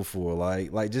prideful for,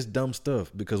 like just dumb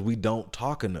stuff, because we don't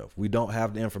talk enough. We don't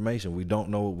have the information. We don't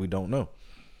know what we don't know.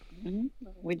 Mm-hmm.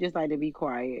 We just like to be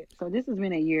quiet. So this has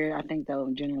been a year, I think, though,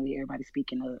 generally everybody's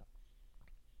speaking up.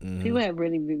 Mm-hmm. People have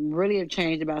really have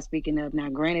changed about speaking up. Now,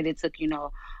 granted, it took,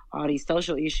 all these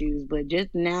social issues, but just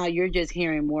now you're just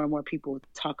hearing more and more people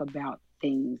talk about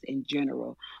things in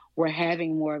general. We're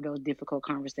having more of those difficult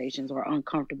conversations or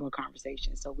uncomfortable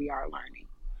conversations. So we are learning.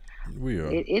 We are.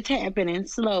 It's happening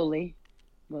slowly,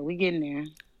 but we're getting there.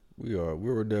 We are.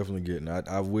 We were definitely getting.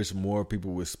 I wish more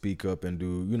people would speak up and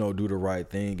do the right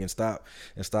thing and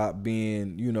stop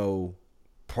being,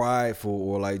 prideful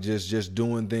or like just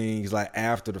doing things like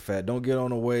after the fact. Don't get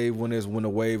on a wave when the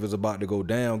wave is about to go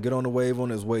down. Get on the wave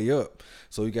on its way up,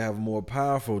 so you can have a more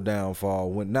powerful downfall.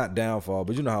 When not downfall,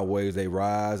 but you know how waves, they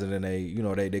rise and then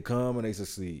they come and they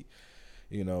succeed.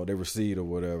 They recede or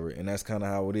whatever, and that's kind of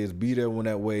how it is. Be there when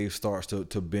that wave starts to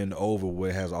bend over,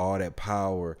 where it has all that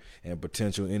power and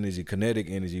potential energy, kinetic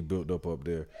energy built up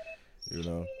there.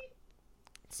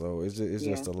 So it's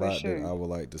just a lot that I would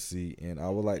like to see, and I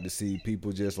would like to see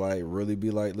people just like really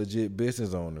be like legit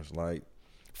business owners. Like,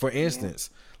 for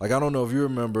instance, like I don't know if you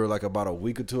remember, like about a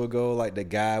week or two ago, like the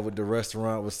guy with the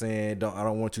restaurant was saying, I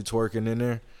don't want you twerking in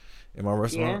there in my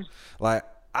restaurant. Yeah. Like,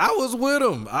 I was with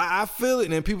him. I feel it.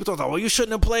 And then people talk about, well, you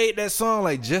shouldn't have played that song.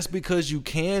 Like, just because you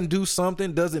can do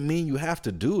something doesn't mean you have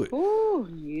to do it. Ooh,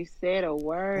 you said a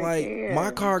word. Like, there. My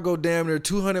car go damn near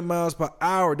 200 miles per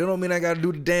hour. That don't mean I got to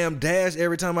do the damn dash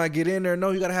every time I get in there.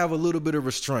 No, you got to have a little bit of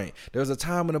restraint. There's a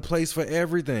time and a place for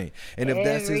everything. And if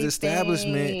that's his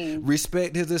establishment,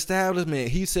 respect his establishment.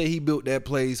 He said he built that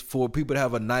place for people to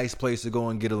have a nice place to go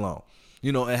and get along.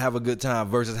 And have a good time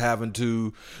versus having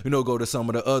to, go to some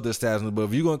of the other establishments. But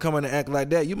if you're going to come in and act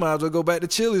like that, you might as well go back to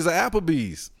Chili's or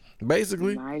Applebee's,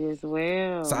 basically. Might as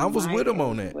well. So I was with him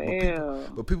on that. Well.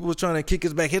 But people was trying to kick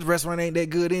his back. His restaurant ain't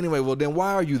that good anyway. Well, then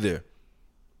why are you there?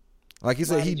 Like he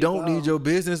said, he don't need your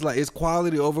business. Like, it's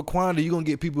quality over quantity. You're going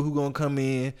to get people who going to come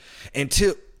in and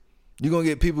tip. You're gonna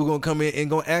get people who gonna come in and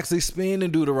gonna actually spend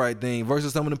and do the right thing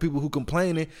versus some of the people who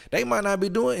complaining, they might not be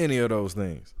doing any of those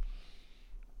things.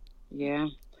 Yeah,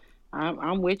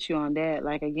 I'm with you on that.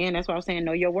 Like again, that's why I'm saying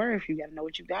know your worth. You got to know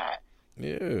what you got.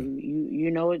 Yeah.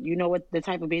 You know what the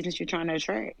type of business you're trying to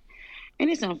attract, and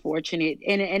it's unfortunate,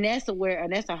 and that's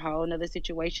a whole another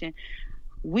situation.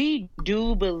 We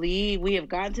do believe we have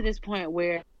gotten to this point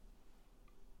where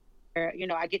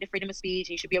I get the freedom of speech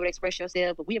and you should be able to express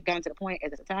yourself, but we have gotten to the point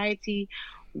as a society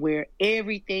where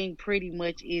everything pretty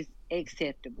much is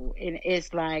acceptable. And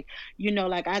it's like,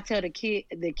 like I tell the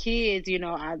kids,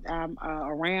 I'm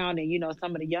around and,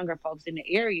 some of the younger folks in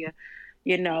the area,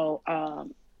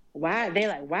 why they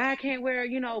like, why I can't wear,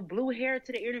 blue hair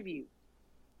to the interview?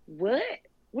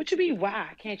 What you mean, why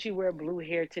can't you wear blue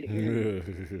hair to the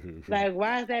interview? Like,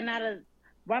 why is that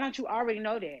why don't you already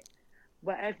know that?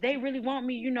 But if they really want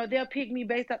me, they'll pick me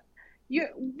based up.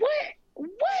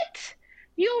 What?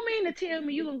 You mean to tell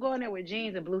me you gonna go in there with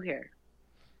jeans and blue hair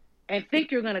and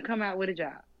think you're gonna come out with a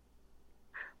job?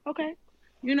 Okay.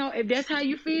 If that's how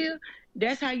you feel,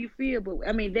 that's how you feel. But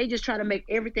I mean, they just try to make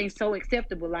everything so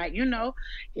acceptable. Like, little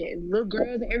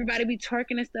girls and everybody be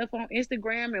twerking and stuff on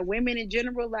Instagram and women in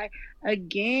general. Like,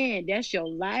 again, that's your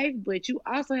life, but you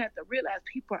also have to realize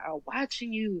people are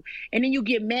watching you. And then you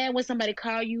get mad when somebody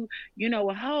call you,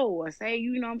 a hoe or say,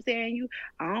 what I'm saying,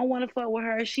 I don't want to fuck with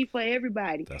her. She for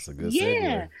everybody. That's a good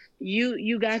segue.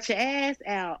 You got your ass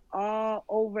out all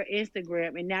over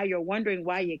Instagram, and now you're wondering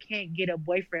why you can't get a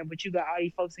boyfriend, but you got all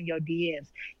these folks in your DMs.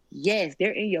 Yes,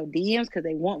 they're in your DMs because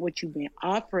they want what you've been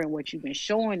offering, what you've been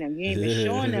showing them. You ain't been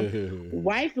showing them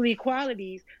wifely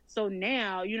qualities. So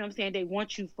now, they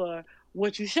want you for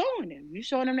what you showing them. You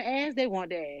showing them the ass, they want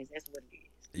the ass. That's what it is.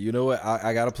 You know what?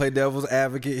 I got to play devil's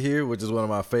advocate here, which is one of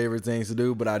my favorite things to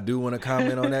do. But I do want to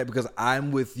comment on that because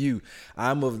I'm with you.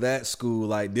 I'm of that school.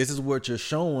 Like, this is what you're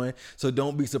showing. So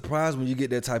don't be surprised when you get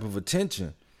that type of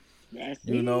attention. That's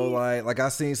like I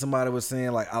seen somebody was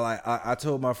saying, like, I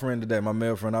told my friend today, my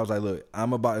male friend, I was like, look,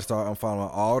 I'm following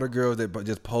all the girls that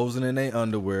just posing in their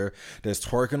underwear, that's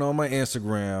twerking on my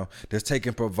Instagram, that's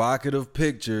taking provocative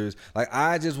pictures. Like,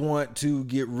 I just want to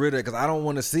get rid of it because I don't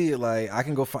want to see it. Like,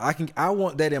 I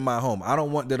want that in my home. I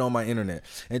don't want that on my internet.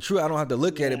 And true, I don't have to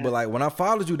look at it, but like when I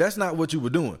followed you, that's not what you were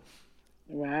doing.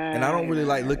 Right. And I don't really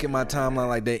like look at my timeline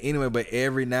like that anyway, but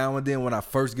every now and then when I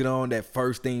first get on, that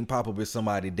first thing pop up is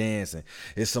somebody dancing.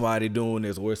 It's somebody doing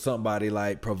this, or it's somebody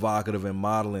like provocative and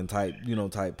modeling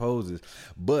type poses.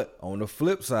 But on the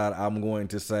flip side, I'm going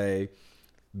to say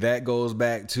that goes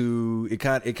back to it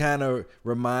kind of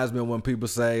reminds me of when people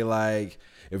say, like,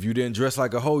 if you didn't dress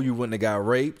like a hoe, you wouldn't have got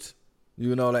raped.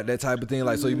 Like that type of thing.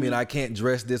 Like, so you mean I can't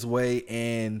dress this way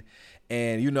and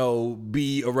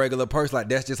be a regular person? Like,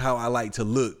 that's just how I like to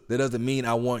look. That doesn't mean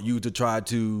I want you to try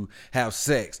to have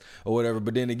sex or whatever.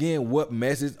 But then again, what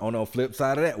message, on the flip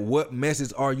side of that, what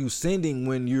message are you sending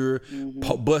when you're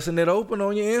busting it open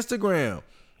on your Instagram?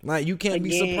 Like, you can't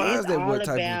be surprised at what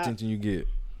type of attention you get.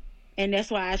 And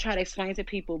that's why I try to explain to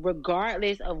people,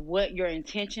 regardless of what your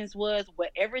intentions was,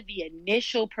 whatever the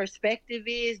initial perspective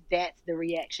is, that's the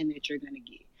reaction that you're going to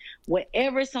get.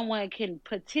 Whatever someone can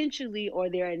potentially, or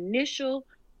their initial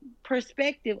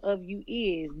perspective of you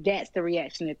is, that's the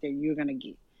reaction that you're going to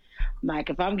get. Like,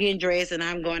 if I'm getting dressed and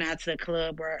I'm going out to the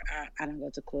club, or I don't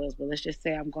go to clubs, but let's just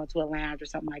say I'm going to a lounge or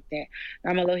something like that.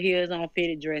 I'm a little heels on,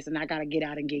 fitted dress, and I got to get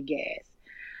out and get gas.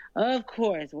 Of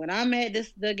course, when I'm at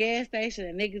the gas station,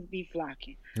 the niggas be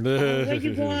flocking. Oh, where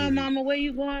you going, mama? Where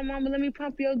you going, mama? Let me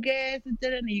pump your gas. And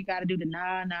you got to do the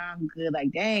nah, I'm good.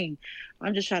 Like, dang,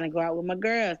 I'm just trying to go out with my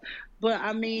girls. But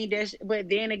I mean, but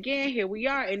then again, here we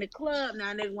are in the club.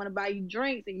 Now they want to buy you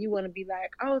drinks and you want to be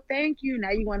like, oh, thank you.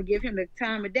 Now you want to give him the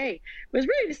time of day. But it's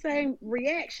really the same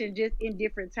reaction, just in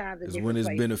different times. It's when it's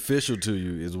beneficial to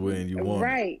you is when you want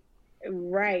it.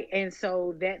 Right. And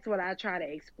so that's what I try to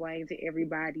explain to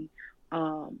everybody.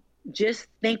 Just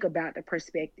think about the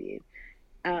perspective.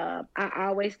 I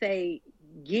always say,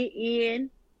 get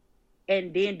in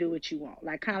and then do what you want.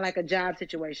 Like, kind of like a job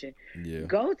situation. Yeah.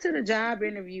 Go to the job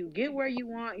interview, get where you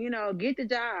want, get the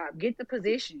job, get the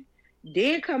position.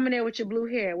 Then come in there with your blue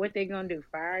hair. What they gonna do?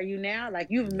 Fire you now? Like,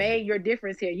 you've made your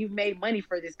difference here. You've made money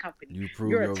for this company.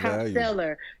 You're a top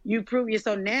seller. You prove you.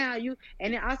 So now and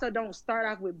then also don't start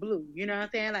off with blue. You know what I'm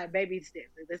saying? Like, baby steps.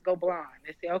 Let's go blonde.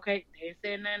 Let's say, okay, they ain't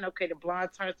saying nothing. Okay, the blonde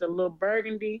turns to a little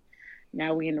burgundy.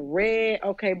 Now we in the red.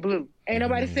 Okay, blue. Ain't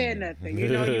nobody saying nothing.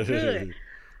 You're good.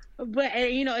 But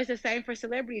it's the same for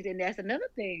celebrities, and that's another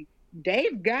thing.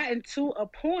 They've gotten to a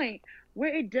point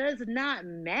where it does not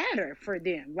matter for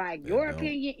them. Like, your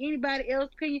opinion, anybody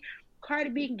else's opinion. Cardi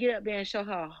B can get up there and show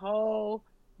her whole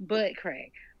butt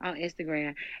crack on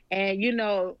Instagram. And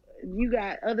you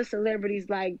got other celebrities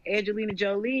like Angelina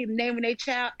Jolie naming their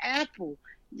child Apple.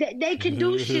 They can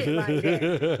do shit like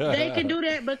that. They can do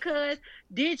that because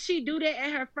did she do that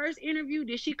at her first interview?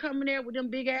 Did she come in there with them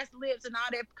big ass lips and all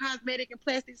that cosmetic and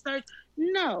plastic surgery?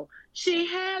 No, she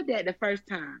had that the first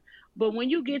time. But when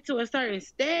you get to a certain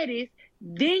status,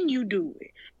 then you do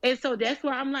it. And so that's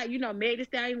why I'm like, Meg Thee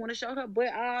Stallion want to show her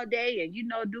butt all day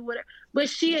and do whatever. But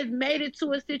she has made it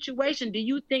to a situation. Do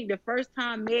you think the first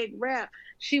time Meg rapped,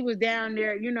 she was down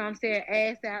there, what I'm saying,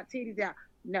 ass out, titties out?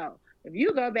 No. If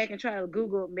you go back and try to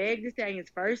Google Meg Thee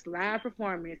Stallion's first live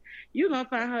performance, you're going to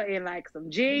find her in like some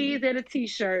jeans and a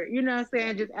t-shirt, you know what I'm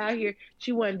saying, just out here.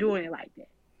 She wasn't doing it like that.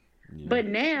 Yeah. But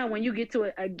now when you get to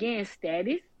it again,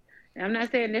 status, and I'm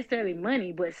not saying necessarily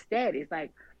money, but status,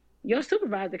 like your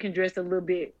supervisor can dress a little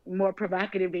bit more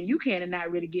provocative than you can and not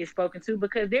really get spoken to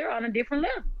because they're on a different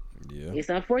level. Yeah. It's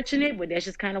unfortunate, but that's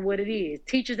just kind of what it is.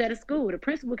 Teachers at a school, the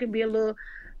principal can be a little,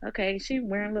 okay, she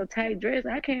wearing a little tight dress.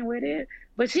 I can't wear that.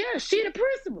 But yeah, she the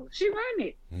principal. She run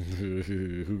it.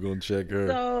 Who gonna check her?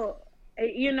 So,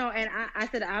 and I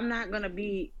said I'm not gonna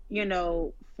be,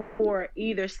 for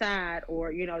either side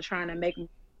or, trying to make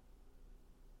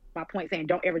my point saying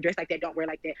don't ever dress like that, don't wear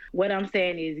like that. What I'm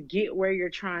saying is get where you're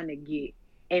trying to get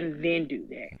and then do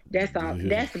that. That's all.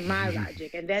 That's my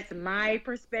logic and that's my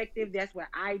perspective. That's what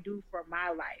I do for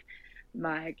my life.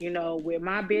 Like, with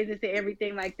my business and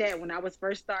everything like that, when I was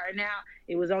first starting out,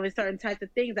 it was only certain types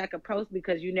of things I could post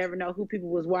because you never know who people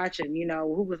was watching,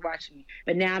 who was watching me.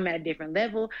 But now I'm at a different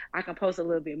level. I can post a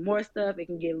little bit more stuff. It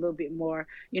can get a little bit more,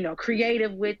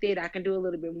 creative with it. I can do a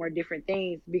little bit more different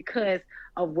things because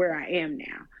of where I am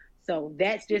now. So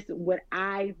that's just what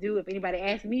I do. If anybody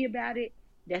asks me about it,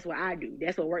 that's what I do.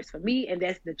 That's what works for me. And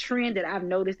that's the trend that I've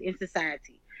noticed in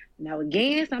society. Now,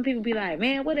 again, some people be like,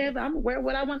 man, whatever, I'm going to wear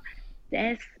what I want.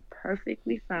 That's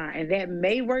perfectly fine. And that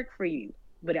may work for you,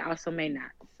 but it also may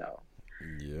not. So,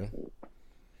 yeah.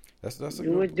 That's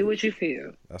do what you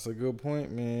feel. That's a good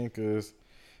point, man, because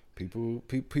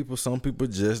some people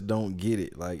just don't get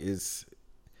it. Like, it's,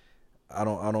 I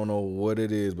don't know what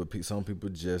it is, but some people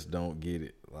just don't get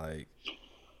it. Like,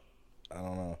 I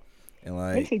don't know. And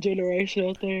like, it's a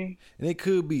generational thing. And it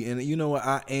could be. And you know what?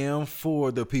 I am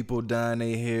for the people dyeing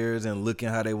their hairs and looking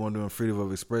how they want to do in freedom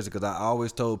of expression. Because I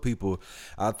always told people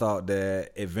I thought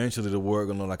that eventually the world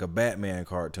gonna look like a Batman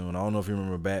cartoon. I don't know if you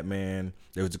remember Batman.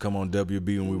 They used to come on WB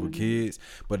when we were kids,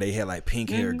 but they had like pink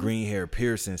hair, green hair,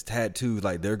 piercings, tattoos.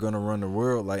 Like they're gonna run the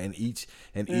world. Like in each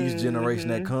generation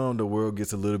that come, the world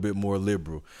gets a little bit more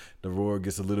liberal. The world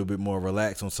gets a little bit more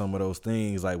relaxed on some of those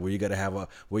things, like where you gotta have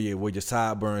where your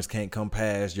sideburns can't come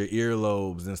past your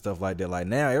earlobes and stuff like that. Like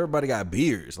now, everybody got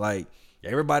beards. Like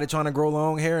everybody trying to grow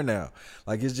long hair now.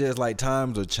 Like it's just like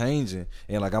times are changing,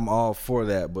 and like I'm all for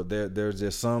that. But there's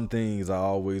just some things I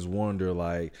always wonder,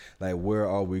 like where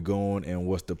are we going and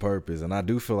what's the purpose? And I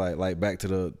do feel like back to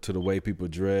the way people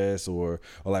dress or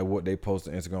like what they post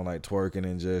on Instagram, like twerking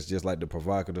and just like the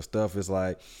provocative stuff. It's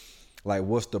like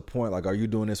what's the point? Like, are you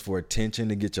doing this for attention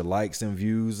to get your likes and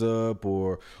views up,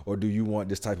 or do you want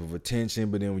this type of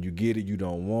attention, but then when you get it, you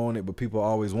don't want it? But people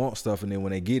always want stuff, and then when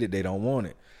they get it, they don't want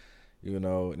it.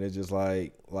 And it's just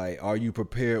like, are you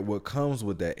prepared? What comes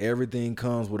with that? Everything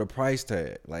comes with a price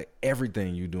tag. Like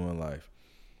everything you do in life,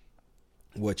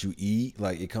 what you eat,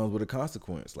 like it comes with a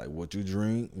consequence. Like what you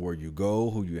drink, where you go,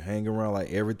 who you hang around.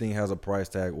 Like everything has a price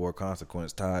tag or a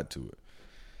consequence tied to it.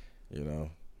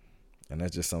 And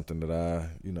that's just something that I,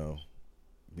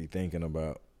 be thinking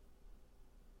about.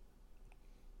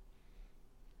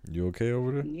 You okay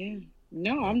over there? Yeah.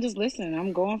 No, I'm just listening.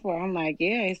 I'm going for it. I'm like,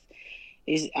 yeah,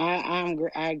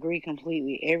 I agree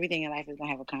completely. Everything in life is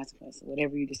gonna have a consequence,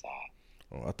 whatever you decide.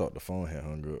 Oh, I thought the phone had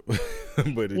hung up,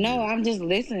 but I'm just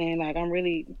listening. Like I'm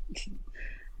really.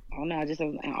 Oh no, just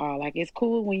like it's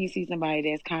cool when you see somebody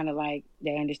that's kind of like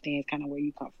that understands kind of where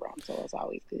you come from. So it's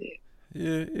always good.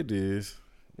 Yeah, it is.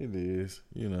 It is,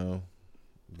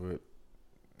 but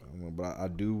I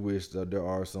do wish that there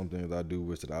are some things I do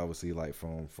wish that I would see, like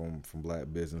from black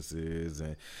businesses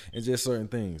and just certain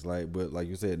things. Like, but like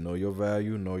you said, know your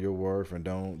value, know your worth, and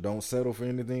don't settle for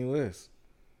anything less.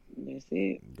 That's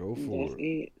it. Go for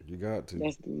it. You got to.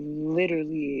 That's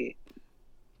literally it.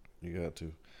 You got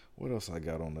to. What else I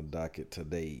got on the docket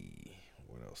today?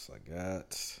 What else I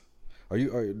got?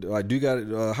 Do you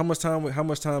got how much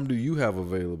time do you have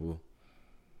available?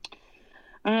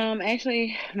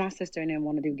 Actually, my sister and them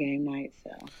want to do game night, so.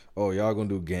 Oh, y'all gonna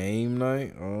do game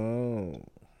night? Oh.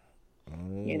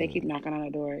 Yeah, they keep knocking on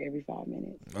the door every 5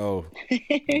 minutes. Oh.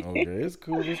 Okay, it's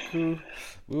cool.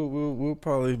 We'll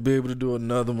probably be able to do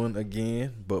another one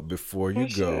again, but before you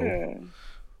go,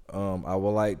 I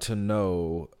would like to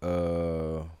know,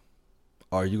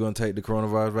 are you going to take the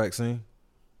coronavirus vaccine?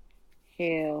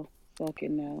 Hell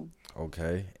fucking no.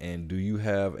 Okay. And do you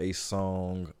have a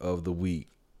song of the week,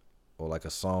 or like a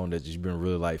song that you've been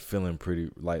really like feeling pretty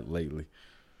like lately?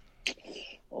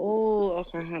 Oh,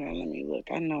 okay, hold on, let me look.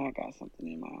 I know I got something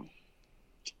in mind.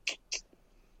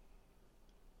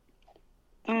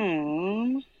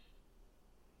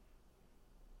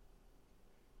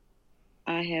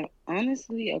 I have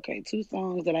honestly, okay, 2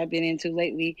 songs that I've been into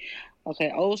lately.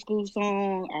 Okay, old school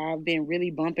song. I've been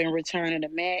really bumping Return of the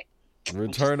Mac.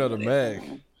 Return of the Mac.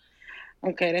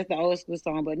 Okay, that's the old school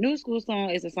song. But new school song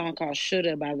is a song called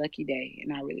Shoulda by Lucky Day,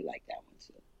 and I really like that one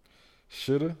too.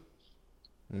 Shoulda?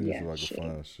 Let me see Yeah, if I can Shoulda.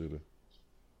 find Shoulda.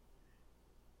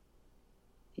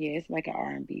 Yeah, it's like an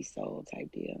R&B soul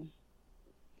type deal.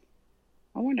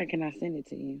 I wonder, can I send it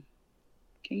to you?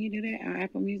 Can you do that on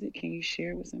Apple Music? Can you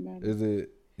share it with somebody? Is it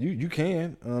you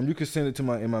can. You can send it to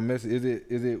my message.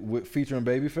 Is it with featuring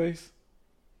Babyface?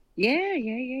 Yeah. Okay,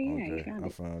 You found I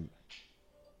it. found it.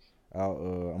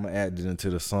 I'm gonna add it into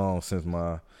the song since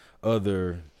my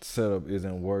other setup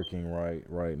isn't working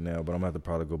right now, but I'm gonna have to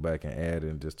probably go back and add it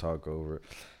and just talk over it.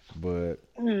 But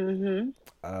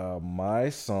my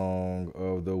song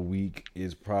of the week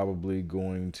is probably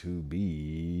going to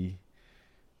be,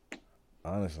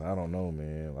 honestly, I don't know,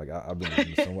 man. Like I've been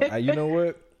listening to so much. You know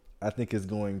what? I think it's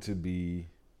going to be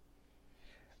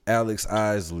Alex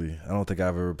Isley. I don't think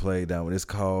I've ever played that one. It's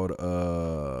called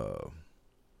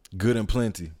Good and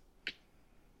Plenty.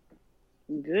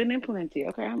 Good and Plenty.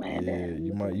 Okay, I'm adding that. Yeah,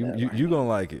 you might you gonna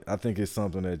like it. I think it's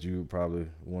something that you probably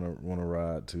wanna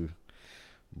ride to.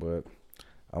 But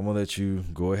I'm gonna let you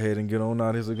go ahead and get on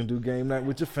out here so you can do game night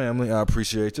with your family. I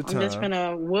appreciate your time. I'm just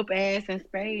gonna whoop ass in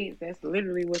spades. That's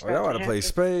literally what's y'all gotta play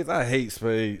spades? I hate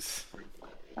spades.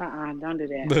 Don't do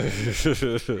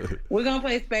that. We're gonna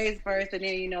play spades first, and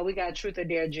then we got Truth or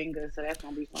Dare Jenga, so that's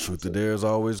gonna be fun. Truth or Dare is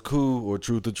always cool, or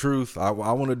Truth or Truth. I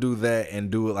want to do that and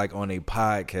do it like on a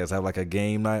podcast. Have like a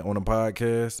game night on a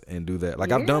podcast and do that.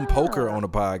 Like I've done poker on a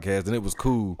podcast and it was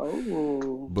cool.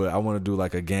 Oh. But I want to do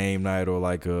like a game night or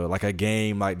like a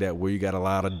game like that where you got a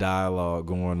lot of dialogue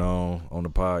going on the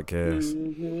podcast.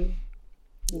 Mm-hmm.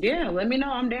 Yeah, let me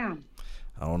know. I'm down.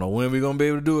 I don't know when we're gonna be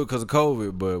able to do it because of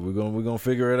COVID, but we're gonna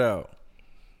figure it out.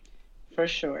 For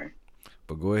sure.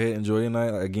 But go ahead, enjoy your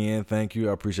night. Again, thank you.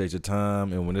 I appreciate your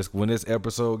time. And when this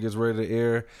episode gets ready to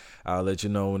air, I'll let you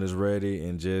know when it's ready,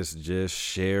 and just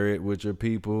share it with your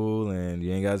people. And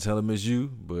you ain't gotta tell them it's you,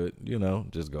 but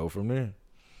just go from there.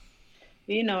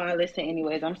 I listen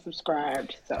anyways. I'm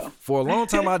subscribed, so. For a long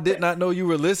time, I did not know you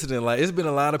were listening. Like, it's been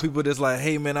a lot of people that's like,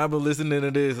 hey, man, I've been listening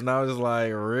to this. And I was just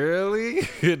like, really?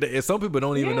 And some people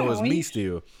don't even know it's me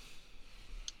still.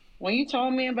 When you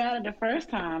told me about it the first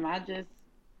time,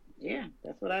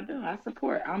 that's what I do. I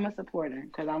support. I'm a supporter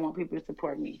because I want people to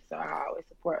support me. So I always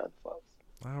support other folks.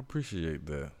 I appreciate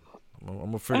that. I'm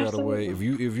gonna figure out a way. If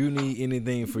you need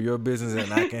anything for your business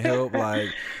and I can help,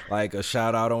 like a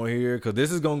shout out on here, because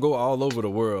this is gonna go all over the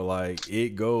world. Like, it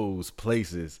goes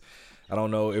places. I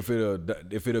don't know if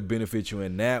it'll benefit you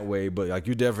in that way, but like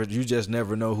you just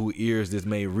never know who ears this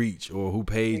may reach or who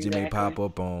page it may pop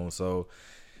up on. So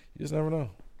you just never know.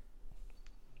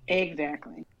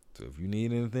 Exactly. So if you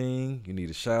need anything, you need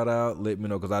a shout out, let me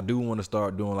know, because I do want to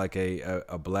start doing like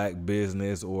a black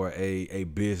business or a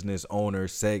business owner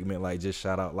segment, like just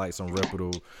shout out like some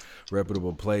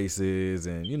reputable places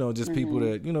and just people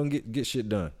that get shit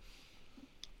done.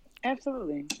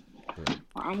 Absolutely.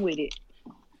 I'm with it.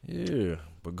 Yeah,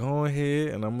 but go ahead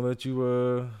and I'm gonna let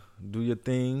you do your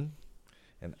thing,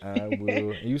 and I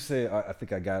will. And you said I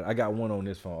think I got one on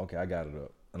this phone. Okay, I got it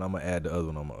up, and I'm gonna add the other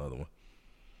one on my other one.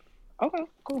 Okay,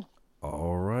 cool.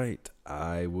 All right.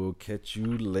 I will catch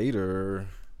you later.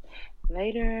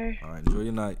 Later. All right. Enjoy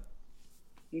your night.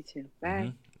 You too.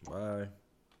 Bye. Mm-hmm. Bye.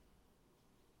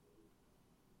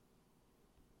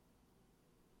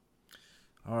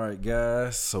 All right,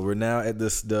 guys. So we're now at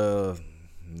the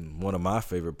one of my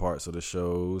favorite parts of the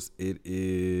shows. It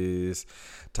is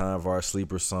time for our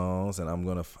sleeper songs, and I'm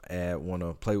gonna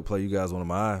play you guys one of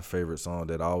my favorite songs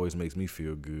that always makes me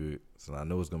feel good. So I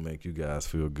know it's gonna make you guys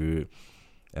feel good,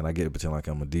 and I get to pretend like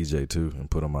I'm a DJ too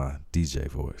and put on my DJ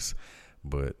voice.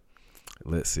 But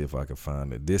let's see if I can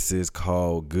find it. This is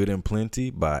called "Good and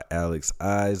Plenty" by Alex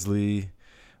Isley.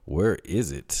 Where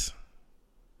is it?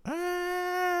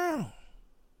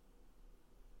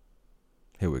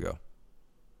 Here we go.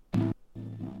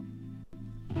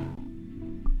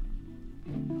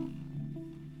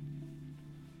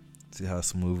 See how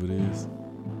smooth it is?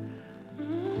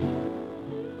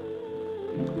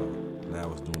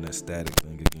 Now it's doing that static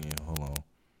thing again. Hold on.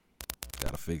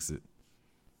 Gotta fix it.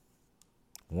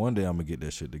 One day I'm gonna get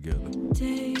that shit together.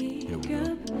 Here we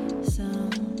go.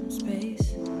 Some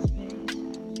space.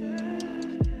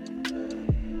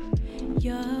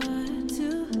 You're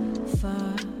too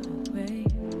far away.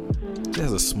 She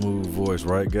has a smooth voice,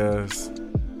 right, guys?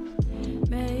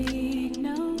 Make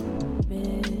no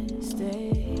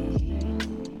mistake.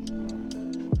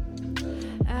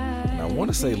 I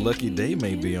want to say Lucky Day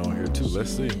may be on here too.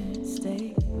 Let's see.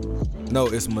 No,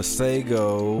 it's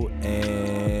Masego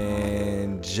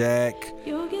and Jack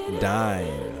Dine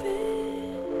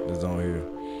is on here.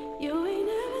 You ain't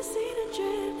never seen a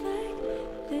trip like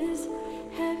this.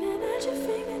 Heaven at your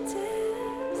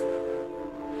fingertips.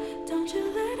 Don't you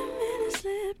let a minute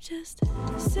slip. Just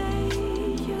say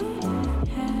you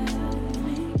have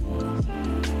me.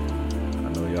 I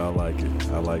know y'all like it.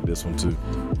 I like this one too.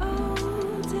 Oh,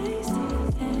 taste it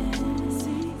and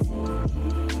see.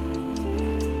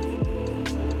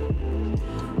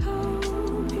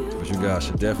 But you guys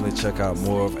should definitely check out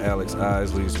more of Alex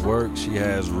Isley's work. She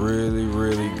has really,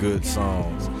 really good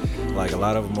songs. Like a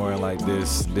lot of them are in like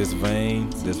this vein,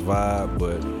 this vibe,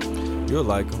 but you'll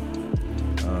like them.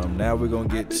 Now we're gonna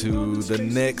get to the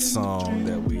next song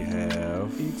that we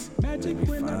have. Let me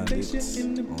find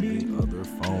it on the other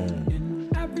phone.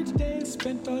 Average day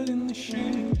spent all in the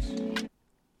sheets.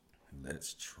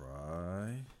 Let's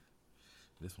try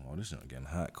this one. Oh, this is getting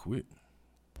hot quick.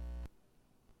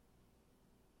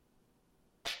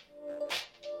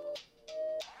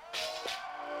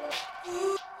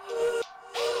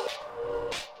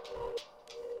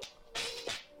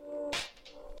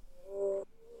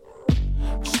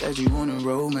 Said you want a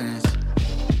romance,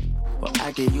 well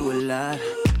I gave you a lot.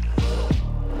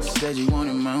 Said you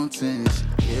wanted mountains,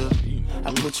 yeah,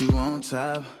 I put you on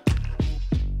top.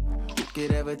 Who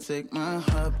could ever take my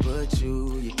heart but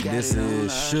you? You got This it on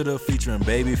is lock. Shoulda featuring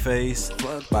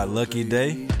Babyface by Lucky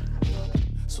Day.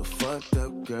 So fucked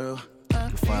up girl. You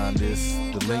can find this.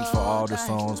 The links for all the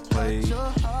songs played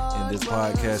in this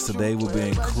podcast today will be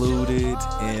included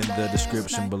in the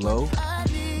description below.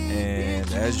 And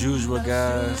as usual,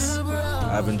 guys,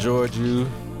 I've enjoyed you.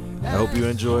 I hope you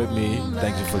enjoyed me.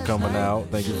 Thank you for coming out.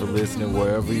 Thank you for listening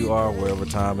wherever you are, wherever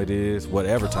time it is,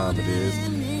 whatever time it is.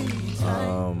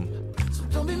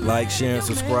 Like, share, and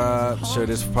subscribe. Share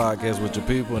this podcast with your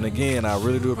people. And again, I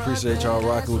really do appreciate y'all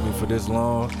rocking with me for this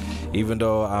long. Even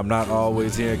though I'm not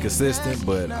always here and consistent,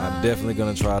 but I'm definitely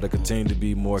going to try to continue to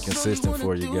be more consistent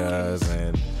for you guys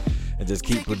and just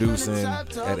keep producing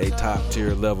at a top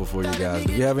tier level for you guys.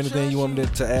 If you have anything you want me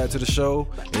to add to the show,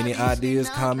 any ideas,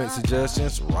 comments,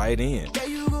 suggestions, write in.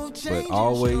 But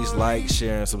always like,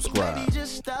 share, and subscribe.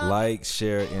 Like,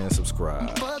 share, and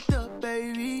subscribe.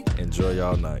 Enjoy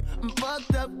y'all night.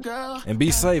 And be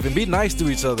safe and be nice to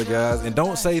each other, guys. And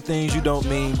don't say things you don't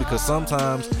mean, because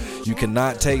sometimes you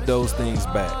cannot take those things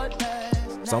back.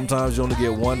 Sometimes you only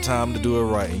get one time to do it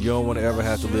right, and you don't want to ever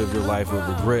have to live your life with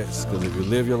regrets, because if you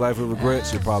live your life with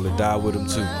regrets, you'll probably die with them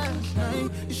too.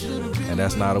 And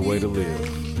that's not a way to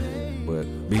live.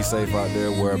 But be safe out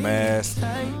there, wear a mask.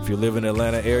 If you live in the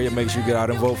Atlanta area, make sure you get out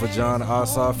and vote for Jon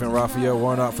Ossoff and Raphael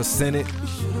Warnock for Senate.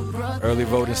 Early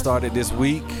voting started this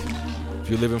week. If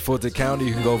you live in Fulton County,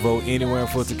 you can go vote anywhere in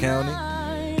Fulton County.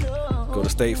 Go to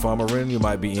State Farm Arena, you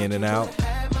might be in and out.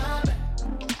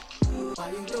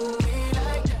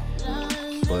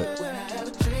 But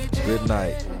good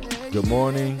night, good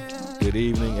morning, good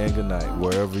evening, and good night,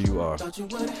 wherever you are. Don't you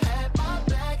wanna have my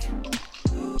back?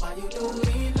 Why you do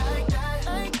me like